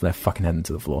into their fucking head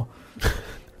into the floor.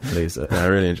 Lose it. Yeah, I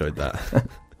really enjoyed that.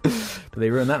 But they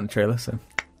ruined that in the trailer, so...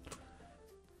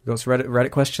 Got some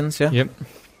Reddit questions, yeah? Yep.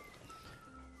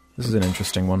 This is an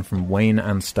interesting one from Wayne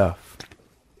and Stuff.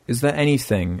 Is there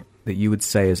anything that you would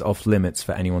say is off limits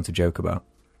for anyone to joke about?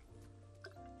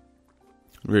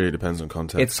 Really depends on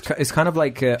context. It's kind of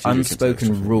like an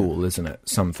unspoken rule, isn't it?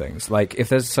 Some things. Like, if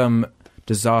there's some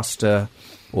disaster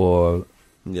or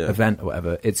event or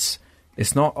whatever, it's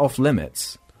not off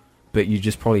limits, but you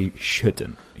just probably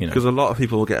shouldn't, you know? Because a lot of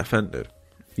people will get offended.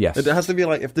 Yes. It has to be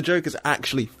like, if the joke is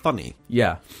actually funny,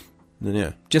 yeah. then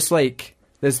yeah. Just like,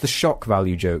 there's the shock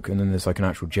value joke, and then there's like an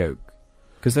actual joke.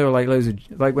 Because there were like loads of,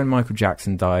 like when Michael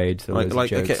Jackson died, there were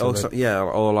loads of jokes.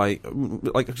 Or like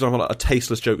for example, like a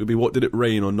tasteless joke would be, what did it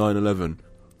rain on 9/11?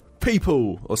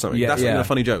 People or something. Yeah, that's not even a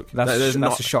funny joke. That's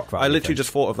a shock value. I literally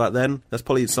just thought of that then.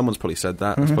 Someone's probably said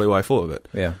that. That's probably why I thought of it.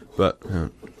 Yeah. But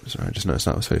sorry, I just noticed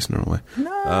that I was facing the wrong way.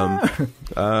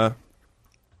 No.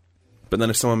 But then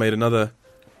if someone made another,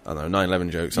 I don't know, 9/11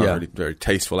 jokes aren't really very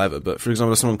tasteful ever. But for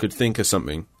example, if someone could think of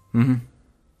something.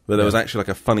 But there was actually like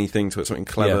a funny thing to it, something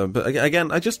clever. Yeah. But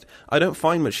again, I don't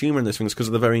find much humour in these things because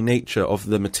of the very nature of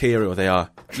the material they are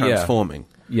transforming.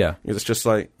 Yeah. It's just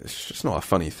like, it's just not a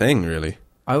funny thing, really.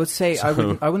 I would say, I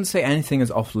wouldn't say anything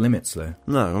is off limits, though.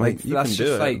 No, like, you can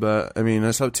do it, like, but I mean,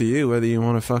 it's up to you whether you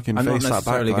want to fucking face that backlash. I'm not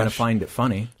necessarily going to find it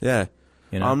funny. Yeah.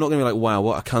 You know? I'm not going to be like, wow,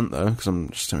 what a cunt, though, because I'm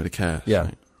just don't really care. Yeah.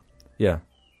 So. Yeah.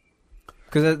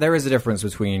 Because there is a difference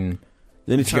between...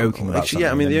 The only joking about something.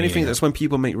 Yeah, I mean, the only thing that's when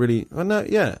people make really... Well, no,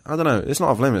 yeah, I don't know. It's not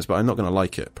off limits, but I'm not going to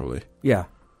like it, probably. Yeah.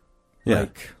 Yeah.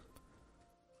 Like,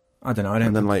 I don't know.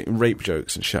 And then, like, rape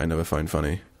jokes and shit I never find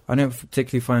funny. I don't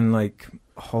particularly find, like,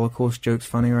 Holocaust jokes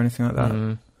funny or anything like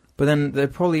that. But then there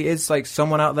probably is, like,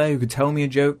 someone out there who could tell me a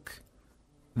joke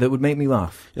that would make me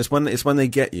laugh. It's when they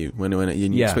get you, when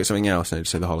you expect something else and they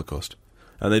just say the Holocaust.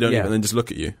 And they don't even then just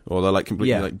look at you. Or they're, like,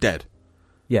 completely, like, dead.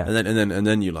 Yeah. And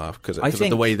then you laugh because of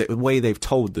the way they've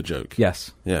told the joke.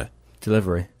 Yes. Yeah.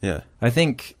 Delivery. Yeah. I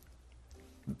think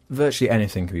virtually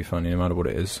anything can be funny, no matter what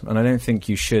it is. And I don't think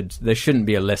there shouldn't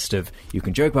be a list of, you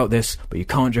can joke about this, but you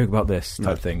can't joke about this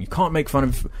type thing. You can't make fun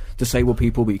of disabled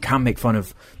people, but you can make fun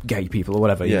of gay people or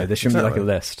whatever. Yeah, there shouldn't be like a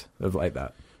list of like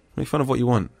that. Make fun of what you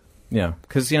want. Yeah,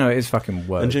 because, it is fucking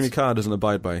words. And Jimmy Carr doesn't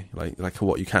abide by, like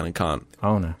what you can and can't.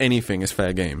 Oh, no. Anything is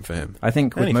fair game for him. I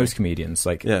think with most comedians,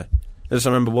 like... Yeah. I just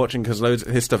remember watching, because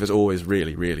his stuff is always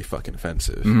really, really fucking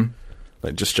offensive. Mm-hmm.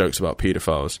 Like, just jokes about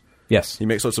paedophiles. Yes. He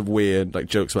makes lots of weird, like,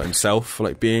 jokes about himself,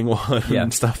 like, being one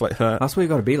and stuff like that. That's what you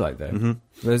got to be like, though. Mm-hmm.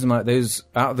 Those,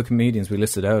 out of the comedians we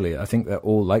listed earlier, I think they're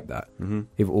all like that. Mm-hmm.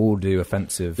 They all do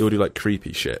offensive... They all do, like,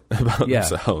 creepy shit about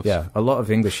themselves. Yeah, a lot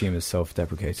of English humour is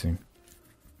self-deprecating.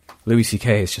 Louis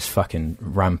C.K. is just fucking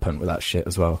rampant with that shit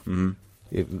as well. Mm-hmm.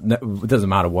 It doesn't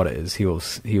matter what it is, he will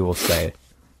say it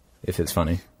if it's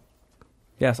funny.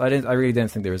 Yes, I really don't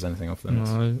think there is anything off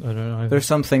limits. No, I don't know. There's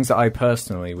some things that I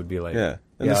personally would be like... Yeah.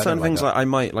 And there's certain things like I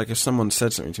might, like if someone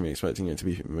said something to me expecting it to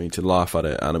be me to laugh at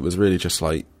it, and it was really just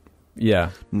like... Yeah.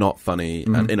 Not funny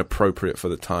and inappropriate for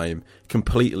the time,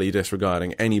 completely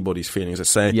disregarding anybody's feelings. Let's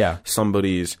say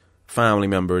somebody's family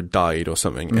member had died or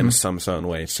something in some certain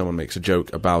way, someone makes a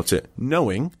joke about it,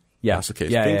 knowing that's the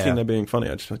case, thinking they're being funny.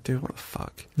 I just like, dude, what the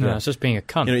fuck? No, it's just being a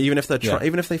cunt. Even if they're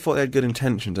even if they thought they had good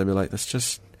intentions, I'd be like, that's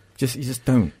just you just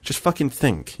don't. Just fucking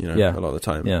think, a lot of the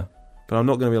time. Yeah. But I'm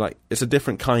not going to be like, it's a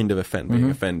different kind of being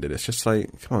offended. It's just like,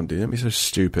 come on, dude, don't be so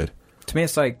stupid. To me,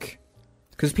 it's like,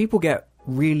 because people get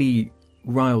really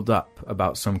riled up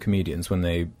about some comedians when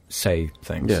they say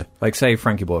things. Yeah. Like, say,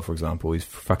 Frankie Boyle, for example, he's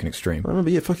fucking extreme. I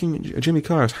remember, fucking Jimmy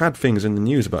Carr has had things in the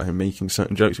news about him making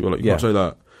certain jokes. People are like, you can't say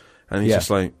that. And he's just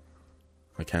like,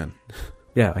 I can.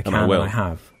 Yeah, I can, and I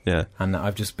have. Yeah. And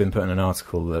I've just been put in an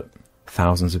article that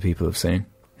thousands of people have seen,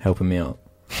 helping me out.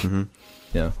 Mm-hmm.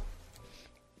 Yeah.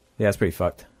 Yeah, it's pretty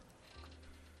fucked.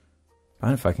 I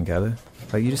don't fucking care, though.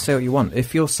 Like, you just say what you want.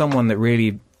 If you're someone that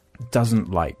really doesn't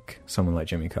like someone like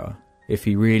Jimmy Carr, if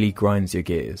he really grinds your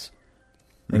gears,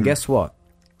 then guess what?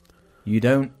 You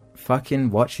don't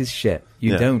fucking watch his shit.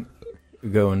 You don't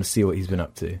go and see what he's been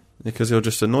up to. Because he'll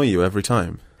just annoy you every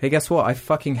time. Hey, guess what? I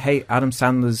fucking hate Adam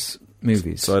Sandler's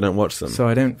movies. So I don't watch them. So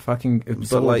I don't fucking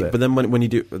absorb it. But then when you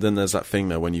do... Then there's that thing,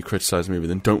 though, when you criticise a movie,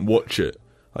 then don't watch it.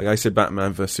 Like, I said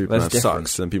Batman vs Superman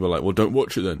sucks, and people are like, well, don't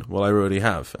watch it then. Well, I already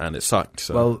have, and it sucked.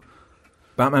 So. Well,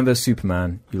 Batman vs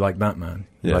Superman, you like Batman.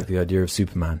 You like the idea of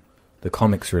Superman. The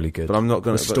comic's really good. But I'm not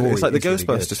going to... It's like the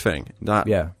Ghostbusters really thing.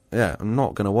 Yeah, I'm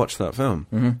not going to watch that film.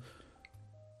 Mm-hmm.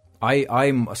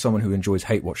 I'm someone who enjoys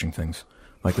hate-watching things,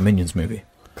 like the Minions movie.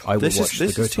 I will watch the Ghostbusters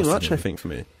This is too much, movie. I think, for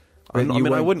me. I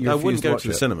wouldn't go to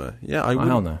the cinema. Yeah, I would.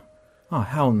 Hell no. Oh,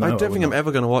 hell no. I don't think I'm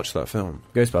ever going to watch that film.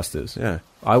 Ghostbusters? Yeah.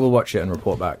 I will watch it and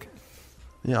report back.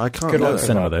 Yeah, I can't Good do luck it. at the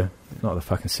cinema, though. Not the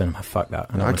fucking cinema. Fuck that.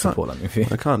 I don't want to support that movie.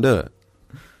 I can't do it.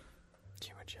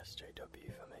 Too much SJW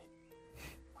for me.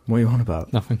 What are you on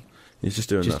about? Nothing. He's just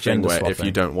doing that thing where if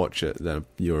you don't watch it, then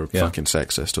you're a fucking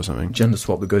sexist or something. Gender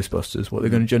swap the Ghostbusters. What are they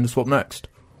going to gender swap next?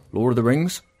 Lord of the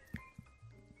Rings?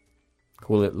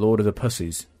 Call it Lord of the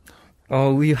Pussies.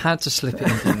 Oh, you had to slip it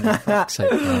in. For fuck's sake,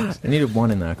 guys. They needed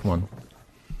one in there, come on.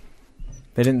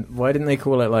 They didn't. Why didn't they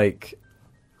call it, like,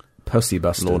 Pussy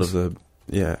Busters? Lord of the...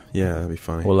 Yeah, that'd be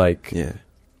funny. Or, like, yeah,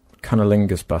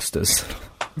 Cunnilingus Busters.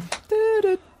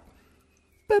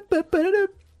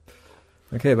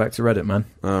 Okay, back to Reddit, man.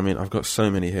 I mean, I've got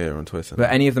so many here on Twitter. But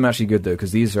any of them actually good, though,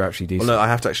 because these are actually decent. Well, no, I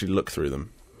have to actually look through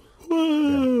them.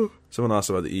 Yeah. Someone asked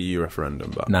about the EU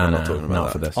referendum, but I'm not talking about not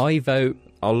that. For this. I vote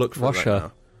I'll look for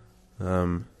Russia. That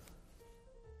now.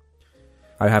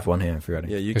 I have one here if you're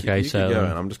ready. Yeah, you keep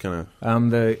going. I'm just going to...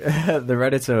 The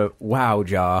Redditor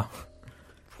WowJar.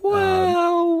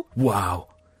 Wow.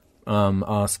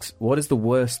 Asks, what is the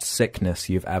worst sickness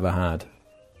you've ever had?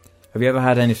 Have you ever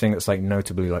had anything that's, like,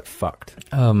 notably, like,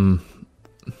 fucked? Not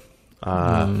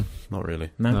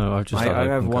really. No, I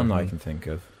have one that I can think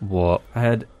of. What? I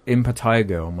had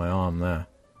impetigo on my arm there.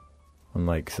 On,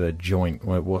 like, the joint.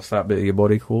 What's that bit of your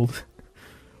body called?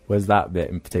 Where's that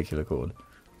bit in particular called?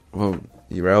 Well,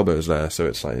 your elbow's there, so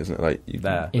it's like, isn't it like...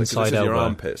 There. Inside this is elbow. your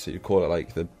armpit, so you call it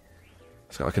like the...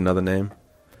 It's got like another name.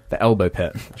 The elbow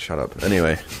pit. Shut up.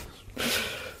 Anyway.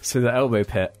 So the elbow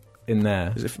pit in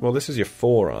there. Well, this is your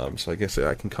forearm, so I guess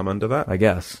I can come under that. I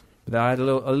guess. But I had a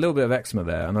little bit of eczema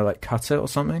there, and I, like, cut it or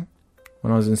something.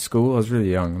 When I was in school, I was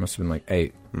really young. I must have been, like,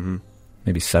 8. Mm-hmm.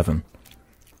 Maybe 7.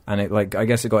 And it, like, I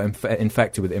guess it got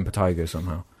infected with impetigo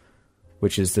somehow.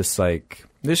 Which is this, like...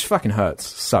 This fucking hurts.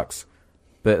 Sucks.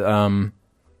 But,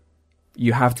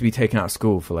 you have to be taken out of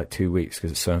school for, like, 2 weeks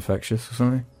because it's so infectious or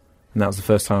something. And that was the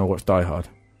first time I watched Die Hard.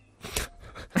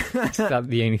 Is that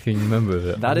the only thing you remember of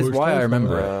it? That is why I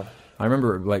remember it. Uh, I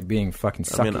remember it like being fucking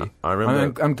sucky. I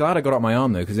remember. I'm glad I got up my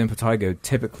arm though, because impetigo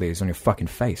typically is on your fucking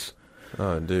face.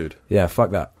 Oh, dude. Yeah,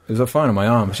 fuck that. It was fine on my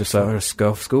arm. It's just like, I just go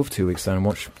off school for 2 weeks then and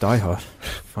watch Die Hard.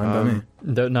 Fine by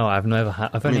me. No, I've never had.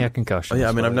 I've only had concussions. Oh, yeah,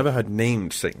 I mean, I've never had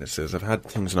named sicknesses. I've had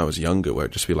things when I was younger where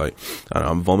it'd just be like, I don't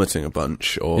know, I'm vomiting a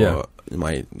bunch, or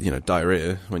my,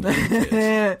 diarrhea when you're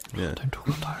kids. Yeah. Don't talk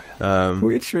about diarrhea.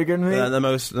 You're triggering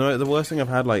me. The worst thing I've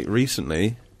had, like,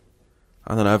 recently,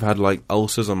 I don't know, I've had, like,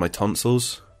 ulcers on my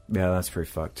tonsils. Yeah, that's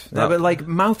pretty fucked. Yeah, but, like,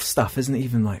 mouth stuff isn't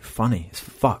even, like, funny. It's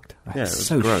fucked. Yeah, it's it's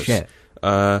so gross. shit.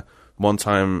 One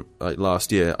time, like,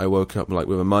 last year, I woke up, like,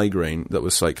 with a migraine that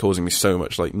was, like, causing me so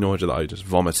much, like, nausea that I just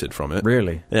vomited from it.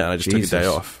 Really? Yeah, and I just took a day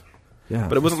off. Yeah,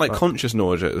 but it wasn't, like, conscious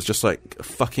nausea. It was just, like,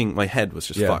 fucking, my head was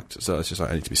just fucked. So it's just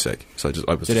like, I need to be sick. So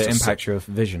I was Did just it impact your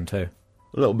vision, too?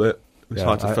 A little bit. It's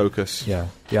hard to focus. Yeah,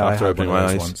 after I had opening one of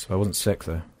my those eyes. once. I wasn't sick,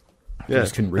 though. Yeah, I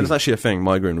just couldn't read. And it's actually a thing,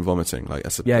 migraine and vomiting. Like,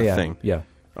 that's a thing. Yeah.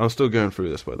 I'm still going through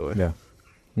this, by the way. Yeah.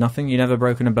 Nothing? You never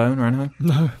broken a bone or anything?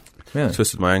 No. Yeah.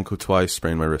 Twisted my ankle twice,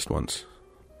 sprained my wrist once.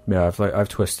 Yeah, I've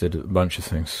twisted a bunch of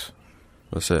things.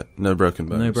 That's it. No broken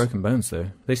bones. No broken bones, though.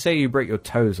 They say you break your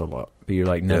toes a lot, but you,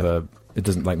 like, never... It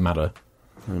doesn't, like, matter.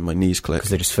 And my knees click. Because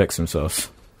they just fix themselves.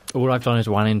 All I've done is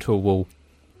ran into a wall.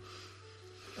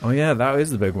 Oh, yeah, that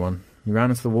is the big one. You ran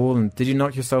into the wall and... Did you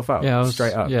knock yourself out? Yeah, I was...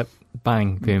 Straight up? Yep.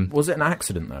 Bang, boom. Was it an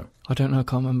accident, though? I don't know, I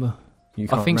can't remember. You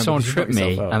can't I think remember someone because you tripped knocked me,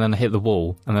 yourself out. and then I hit the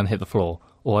wall, and then hit the floor.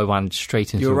 Or I ran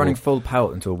straight into You were the running wall. full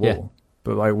pelt into a wall. Yeah.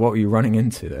 But, like, what were you running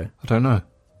into, though? I don't know.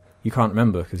 You can't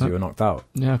remember because you were knocked out.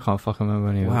 Yeah, I can't fucking remember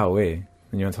any of it. Wow, and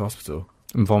you went to hospital.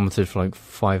 And vomited for like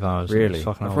 5 hours. Really?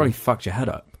 That That probably fucked your head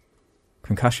up.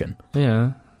 Concussion.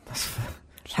 Yeah. That's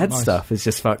head stuff is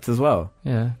just fucked as well.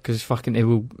 Yeah, because it's fucking,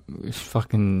 you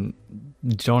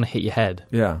don't want to hit your head.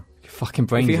 Yeah. Your fucking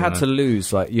brain's If you had in to it.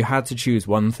 lose, like, you had to choose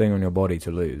one thing on your body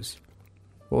to lose,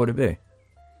 what would it be?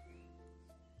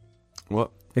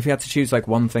 What? If you had to choose, like,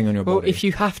 one thing on your Well, body, if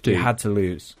you have to, you had to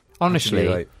lose. honestly,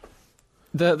 Like,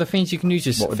 the things you can use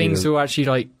is What would things be that will actually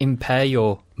like impair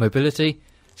your mobility.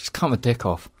 Just cut my dick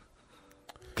off.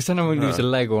 Because then I won't lose a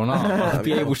leg or an arm. I'd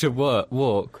be able to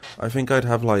walk. I think I'd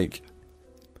have, like,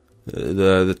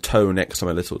 the toe next to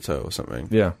my little toe or something.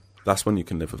 yeah. That's one you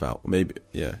can live without. Maybe,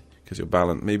 yeah, because you're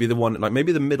balanced. Maybe the one, like,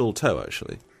 maybe the middle toe,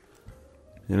 actually.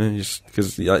 You know, just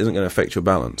because that isn't going to affect your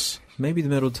balance. Maybe the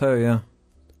middle toe, yeah.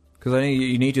 Because I know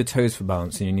you need your toes for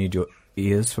balance and you need your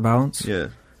ears for balance, Yeah.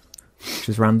 which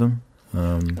is random.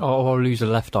 Or I'll lose a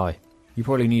left eye. You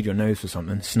probably need your nose for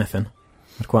something, sniffing.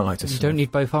 I'd quite like to You sniff. don't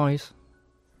need both eyes.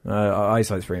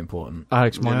 Eyesight's very important.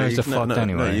 Alex, my Yeah, eyes are fucked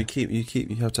anyway. No,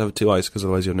 you have to have two eyes because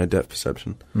otherwise you have no depth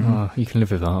perception. Oh, you can live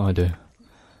with that, I do.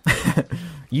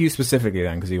 You specifically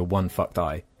then, because of your one fucked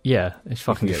eye. Yeah, it's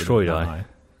fucking You can get destroyed rid of one eye.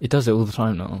 It does it all the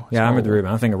time now. Yeah, I'm with the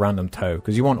Ruben. I think a random toe,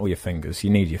 because you want all your fingers. You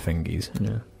need your fingies. Yeah.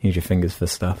 You need your fingers for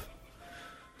stuff.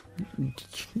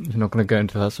 You're not going to go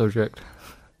into that subject.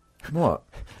 What?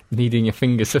 Needing your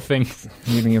fingers for things.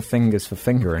 Needing your fingers for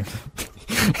fingering.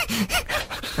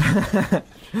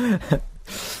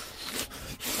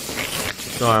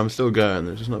 Sorry, I'm still going.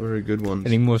 There's just not very good ones.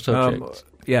 Any more subjects?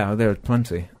 Yeah, there are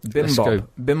plenty. Let's go.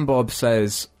 Bim Bob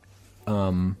says,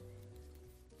 what's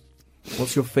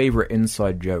your favourite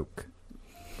inside joke?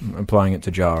 I'm applying it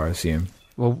to Jar, I assume.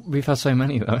 Well, we've had so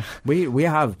many, though. We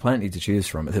have plenty to choose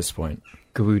from at this point.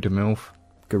 Garuda MILF.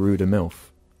 Garuda MILF.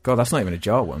 God, that's not even a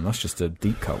Jar one. That's just a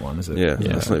deep cut one, is it? Yeah,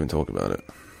 let's not even talk about it.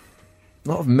 A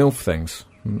lot of MILF things.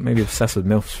 Maybe obsessed with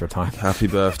MILFs for a time. Happy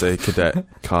birthday, Cadet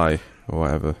Kai, or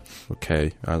whatever. Or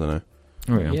K, I don't know.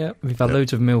 Oh, yeah. Yeah, we've had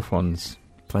loads of MILF ones.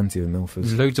 Plenty of There's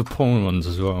MILFers. loads of porn ones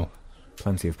as well.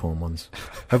 Plenty of porn ones.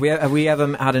 Have we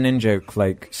ever had an in-joke,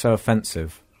 like, so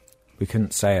offensive we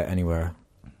couldn't say it anywhere?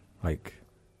 Like,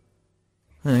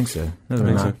 I don't think so. Never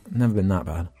been that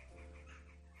bad.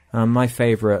 My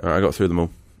favourite... Alright, I got through them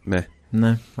all. Meh.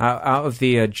 No. Out of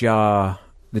the jar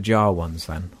ones,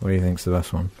 then, what do you think's the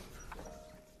best one?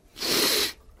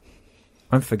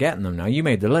 I'm forgetting them now. You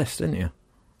made the list, didn't you?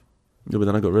 Yeah, but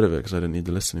then I got rid of it because I didn't need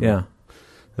the list anymore.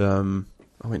 Yeah.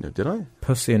 Oh wait, no, did I?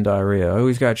 Pussy and diarrhea. I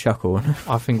always get a chuckle.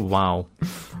 I think wow.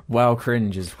 Wow,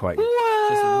 cringe is quite...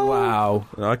 Just wow.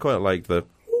 I quite like the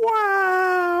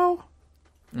wow.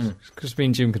 Because me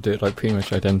and Jim could do it like pretty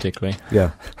much identically.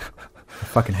 Yeah. I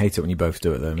fucking hate it when you both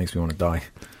do it, though. It makes me want to die.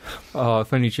 Oh,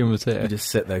 if only Jim was You here. just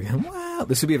sit there going, wow.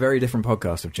 This would be a very different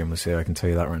podcast if Jim was here, I can tell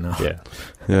you that right now. Yeah.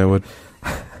 Yeah, I would.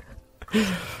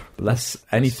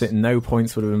 No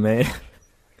points would have been made.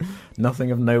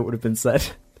 Nothing of note would have been said.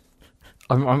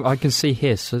 I can see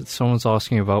here, someone's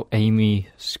asking about Amy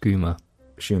Schumer.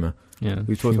 Schumer. Yeah.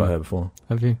 We've talked about her before.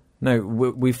 Have you? No,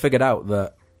 we figured out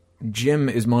that Jim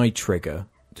is my trigger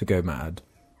to go mad,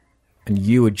 and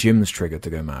you are Jim's trigger to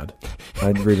go mad.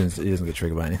 He doesn't get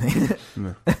triggered by anything.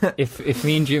 No. If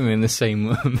me and Jim are in the same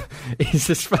room, it's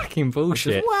just fucking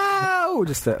bullshit. Wow!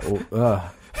 Just that.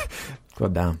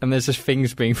 God damn. And there's just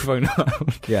things being thrown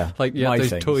around. Yeah. Like, you have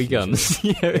those things, toy guns.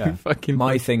 Yeah. Fucking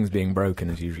my things being broken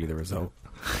is usually the result.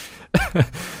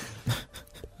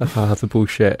 the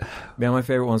bullshit. Yeah, my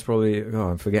favourite one's probably... Oh,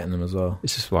 I'm forgetting them as well.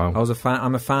 It's just wow.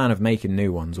 I'm a fan of making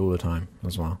new ones all the time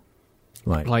as well.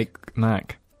 Like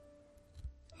Knack.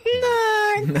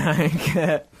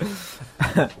 Knack.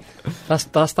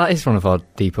 That is one of our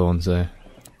deeper ones though.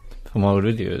 From our old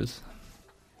videos.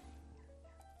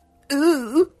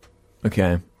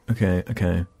 Okay.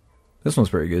 This one's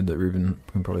pretty good that Ruben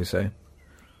can probably say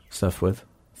stuff with.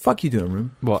 Fuck you doing,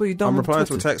 Ruben? What? You done I'm with replying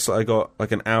to a Twitter? text that I got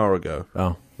like an hour ago.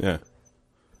 Oh. Yeah.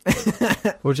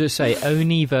 What did it say?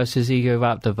 Oni versus Ego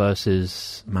Raptor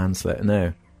versus... Manslaughter.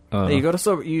 No. Oh. You got to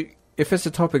stop. If it's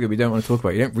a topic that we don't want to talk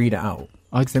about, you don't read it out.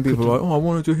 Then people are like, oh, I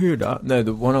wanted to hear that. No,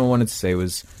 the one I wanted to say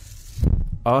was...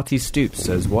 Artie Stoops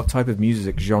says, what type of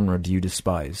music genre do you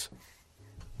despise?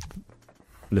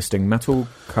 Listing metal,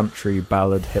 country,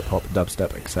 ballad, hip-hop,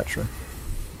 dubstep, etc.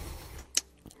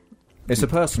 It's a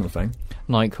personal thing.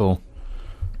 Nightcore.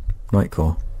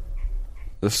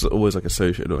 This is always like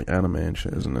associated with like anime and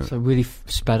shit, isn't it? So really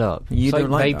sped up. You it's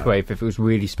don't like Vaporwave if it was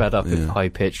really sped up with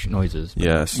high-pitched noises.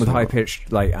 Yes. With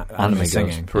high-pitched, like, anime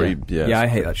singing. Yeah, I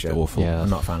hate that shit. Awful. Yeah. I'm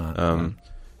not a fan of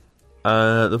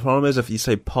that. The problem is if you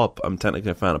say pop, I'm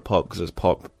technically a fan of pop because there's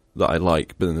pop that I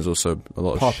like, but then there's also a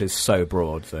lot of Pop is so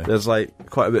broad, though. There's like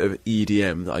quite a bit of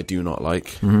EDM that I do not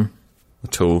like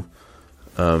at all.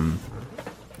 The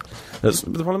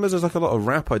problem is there's like a lot of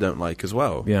rap I don't like as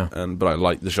well. Yeah. But I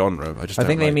like the genre. I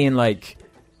think they mean like...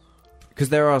 Because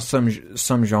there are some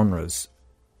genres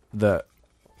that...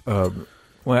 well,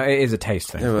 it is a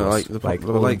taste thing. Yeah, but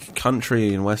like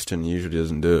country and western usually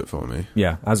doesn't do it for me.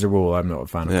 Yeah, as a rule, I'm not a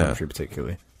fan of country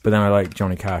particularly. But then I like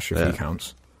Johnny Cash if he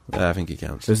counts. Yeah, I think he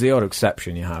counts. There's the odd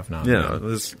exception you have now. Yeah,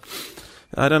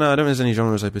 I don't know. I don't think there's any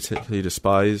genres I particularly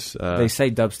despise. They say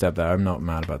dubstep there. I'm not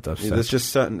mad about dubstep. There's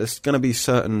just there's going to be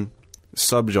certain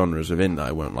subgenres within that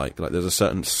I won't like. Like there's a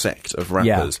certain sect of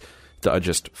rappers that are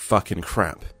just fucking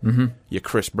crap. Mm-hmm. Your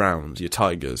Chris Browns, your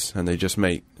Tigers, and they just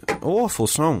make awful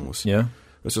songs. Yeah.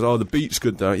 It says, the beat's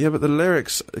good though. Yeah, but the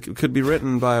lyrics could be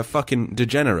written by a fucking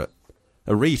degenerate.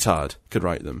 A retard could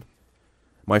write them.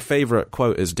 My favourite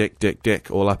quote is "Dick, dick,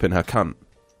 dick, all up in her cunt."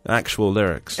 Actual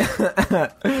lyrics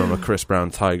from a Chris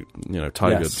Brown Tiger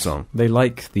song. They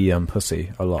like the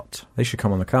pussy a lot. They should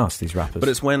come on the cast, these rappers. But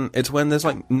it's when there's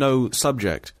like no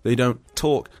subject. They don't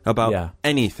talk about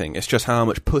anything. It's just how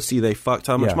much pussy they fucked,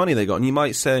 how much money they got. And you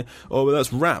might say, "Oh, but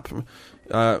that's rap."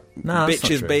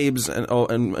 Bitches, babes,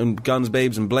 and guns,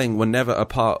 babes, and bling were never a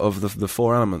part of the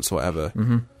four elements or whatever.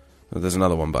 Mm-hmm. There's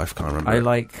another one, but I can't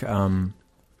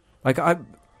remember.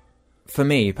 For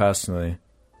me personally,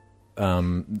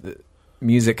 the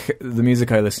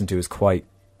music I listen to is quite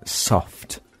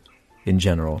soft in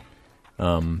general.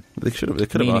 They could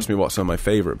have asked me what some of my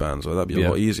favourite bands were. That'd be a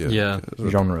lot easier. Yeah,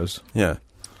 genres. Yeah.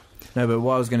 No, but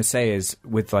what I was going to say is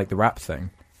with like the rap thing.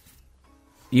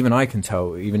 Even I can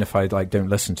tell, even if I don't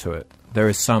listen to it, there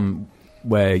is some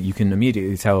where you can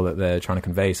immediately tell that they're trying to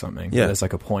convey something. Yeah, there's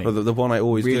like a point. Well, the one I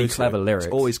always really go clever to, lyrics.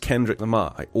 It's always Kendrick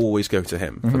Lamar. I always go to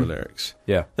him for the lyrics.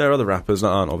 Yeah, there are other rappers that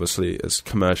aren't obviously as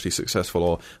commercially successful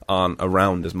or aren't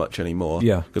around as much anymore.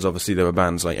 Yeah, because obviously there were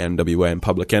bands like NWA and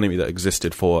Public Enemy that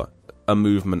existed for a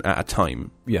movement at a time.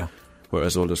 Yeah.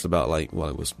 Whereas all just about it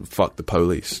was fuck the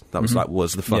police. That was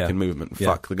was the fucking movement.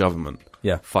 Fuck the government.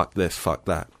 Yeah. Fuck this. Fuck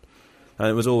that. And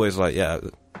it was always like,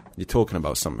 you're talking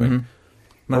about something. Mm-hmm.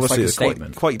 Obviously, like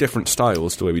it's quite different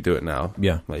styles to the way we do it now.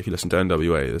 Yeah. Like if you listen to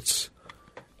NWA, it's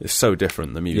so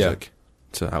different, the music,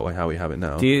 to how we have it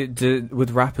now.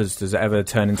 With rappers, does it ever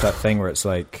turn into that thing where it's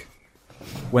like,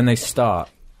 when they start,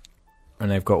 and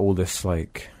they've got all this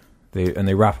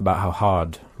they rap about how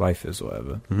hard life is or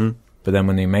whatever, but then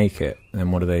when they make it,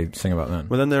 then what do they sing about then?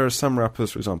 Well, then there are some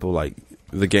rappers, for example, like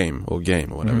The Game or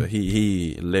whatever.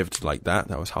 He lived like that.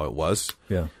 That was how it was.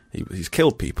 Yeah. He's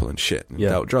killed people and shit. And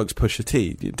dealt drugs. Pusha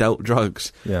T dealt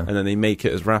drugs. Yeah. And then they make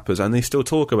it as rappers, and they still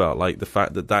talk about the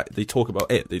fact that they talk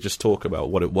about it. They just talk about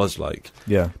what it was like.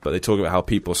 Yeah. But they talk about how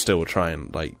people still try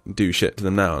and do shit to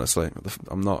them now, and it's like,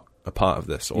 I'm not a part of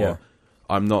this, or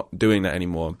I'm not doing that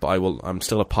anymore. But I'm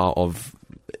still a part of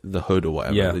the hood or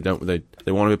whatever. Yeah. They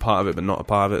want to be a part of it, but not a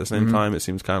part of it at the same time. It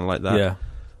seems kind of like that. Yeah.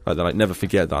 Like they never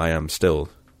forget that I am still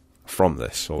from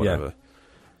this or whatever. Yeah.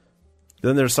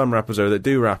 Then there are some rappers that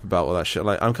do rap about all that shit.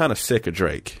 Like, I'm kind of sick of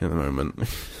Drake in the moment.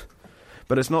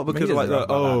 But it's not because He like, doesn't rap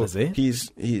about that, does he?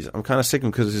 he's. I'm kind of sick of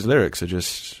him because his lyrics are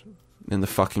just in the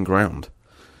fucking ground.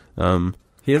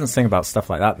 He doesn't sing about stuff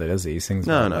like that, though, does he? He sings.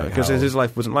 No, about, because his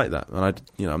life wasn't like that. And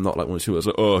I'm not like one who was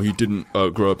like, oh, he didn't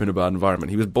grow up in a bad environment.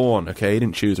 He was born, okay? He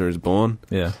didn't choose where he was born.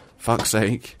 Yeah. Fuck's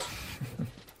sake.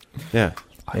 Yeah.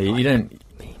 You don't.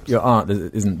 Your art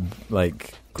isn't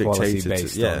like quality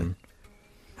based on.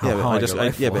 How hard your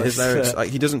life but his lyrics,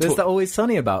 he doesn't. There's the Always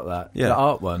Sunny about that. Yeah. The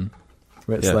art one,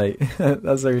 where it's like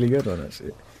that's a really good one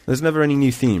actually. There's never any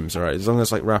new themes, all right? As long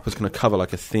as like rappers kind of cover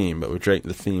like a theme, but with Drake,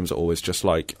 the themes are always just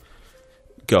like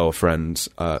girlfriends,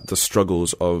 the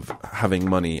struggles of having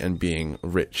money and being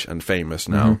rich and famous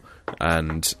now,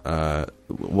 and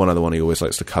one other one he always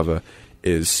likes to cover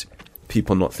is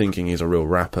people not thinking he's a real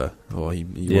rapper or he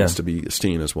wants to be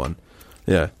seen as one.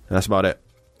 Yeah, that's about it.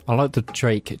 I like the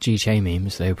Drake G-J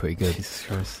memes. They were pretty good. Jesus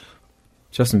Christ.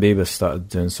 Justin Bieber started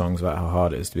doing songs about how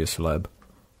hard it is to be a celeb.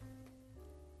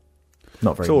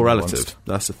 Not very. It's all nuanced. relative.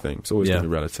 That's the thing. It's always going to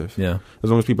be relative. Yeah. As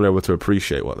long as people are able to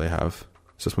appreciate what they have.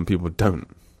 It's just when people don't.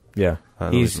 Yeah.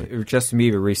 Justin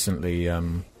Bieber recently,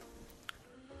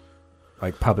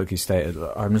 like publicly stated,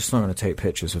 I'm just not going to take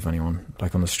pictures of anyone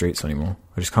like on the streets anymore.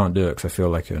 I just can't do it because I feel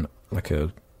like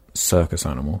a circus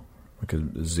animal, like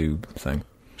a zoo thing.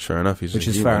 Sure enough, which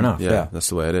is fair enough. Yeah, that's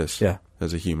the way it is. Yeah,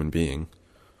 as a human being.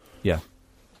 Yeah,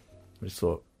 I just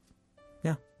thought,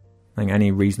 I think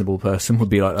any reasonable person would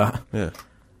be like that. Yeah,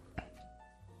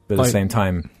 but at the same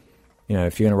time,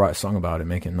 if you're gonna write a song about it,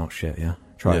 make it not shit. Yeah,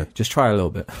 just try a little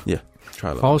bit. Yeah,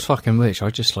 try a little. If I was fucking rich,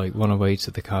 I'd just like run away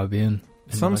to the Caribbean.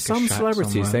 Some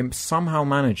celebrities somewhere. They somehow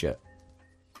manage it.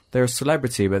 They're a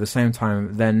celebrity, but at the same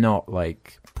time, they're not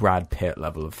like Brad Pitt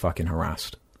level of fucking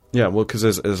harassed. Yeah, well, because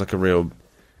there's like a real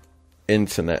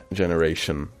internet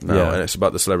generation now, and it's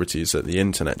about the celebrities that the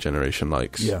internet generation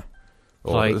likes. Yeah,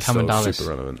 or like Cameron Dallas.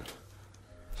 Super relevant.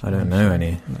 I don't know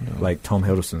any. Like Tom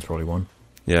Hiddleston's probably one.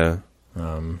 Yeah,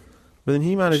 but then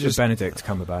he manages Benedict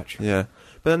Cumberbatch. Yeah,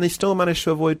 but then they still manage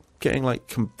to avoid getting like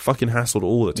fucking hassled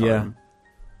all the time.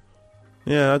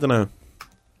 Yeah, I don't know.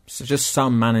 So just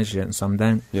some manage it and some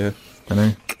don't. Yeah, I don't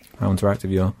know how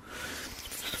interactive you are.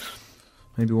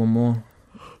 Maybe one more.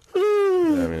 Yeah,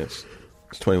 I mean it's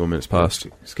 21 minutes past.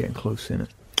 It's getting close, isn't it?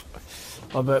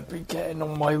 I better be getting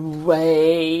on my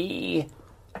way.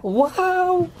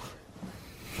 Wow.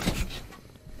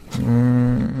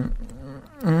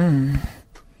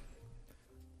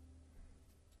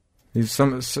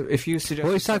 If you suggest,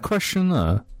 What is that question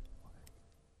there?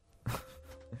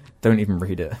 Don't even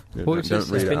read it. Don't read It's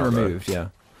been removed. Yeah.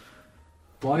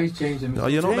 Why is James? Oh,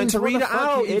 you're not meant to read it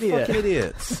out, you fucking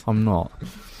idiots. I'm not.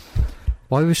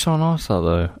 Why would someone ask that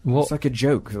though? What? It's like a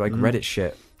joke, like Reddit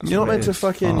shit. You're not meant to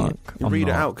fucking read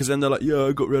it out because then they're like, "Yeah,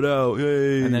 I got read out."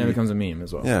 Yay. And then it becomes a meme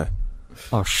as well. Yeah.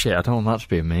 Oh shit! I don't want that to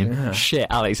be a meme. Yeah. Shit,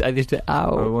 Alex, edit it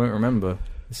out. I won't remember.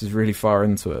 This is really far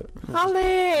into it.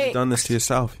 Alex, You've done this to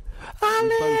yourself.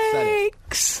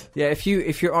 Alex. Yeah, if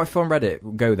you're on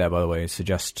Reddit, go there. By the way,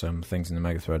 suggest things in the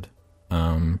mega thread.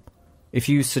 If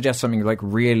you suggest something like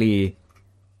really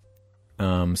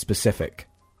specific,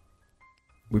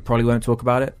 we probably won't talk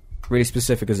about it. Really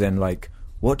specific, as in like,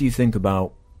 what do you think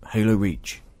about Halo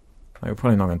Reach? Like, we're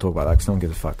probably not going to talk about that because no one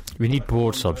gives a fuck. We need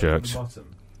broad subjects.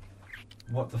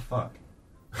 What the fuck?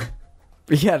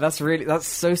 Yeah, that's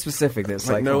so specific. That's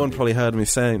like no one probably heard me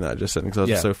saying that just because I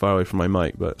was so far away from my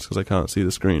mic, but it's because I can't see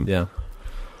the screen. Yeah.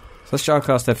 So that's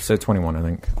JARCAST episode 21, I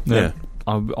think. Yeah.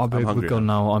 I'll be gone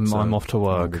now. I'm off to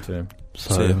work. Too.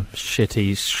 So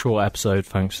shitty short episode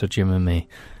thanks to Jim and me.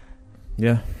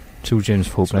 Yeah. It's all Jim's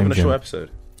fault. It's not been a Jim. short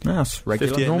episode. No, that's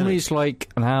regular. Normally minutes. it's like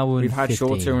an hour and We've had 15.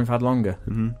 shorter and we've had longer.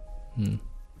 Mm-hmm.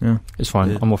 Yeah. It's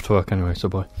fine. Yeah. I'm off to work anyway, so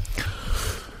bye.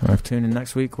 I'll tune in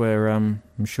next week where I'm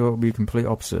sure it'll be a complete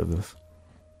opposite of this.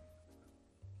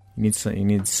 You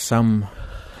need some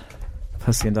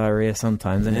pussy and diarrhea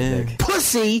sometimes, innit, Dick?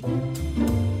 Pussy!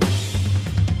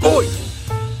 Oi!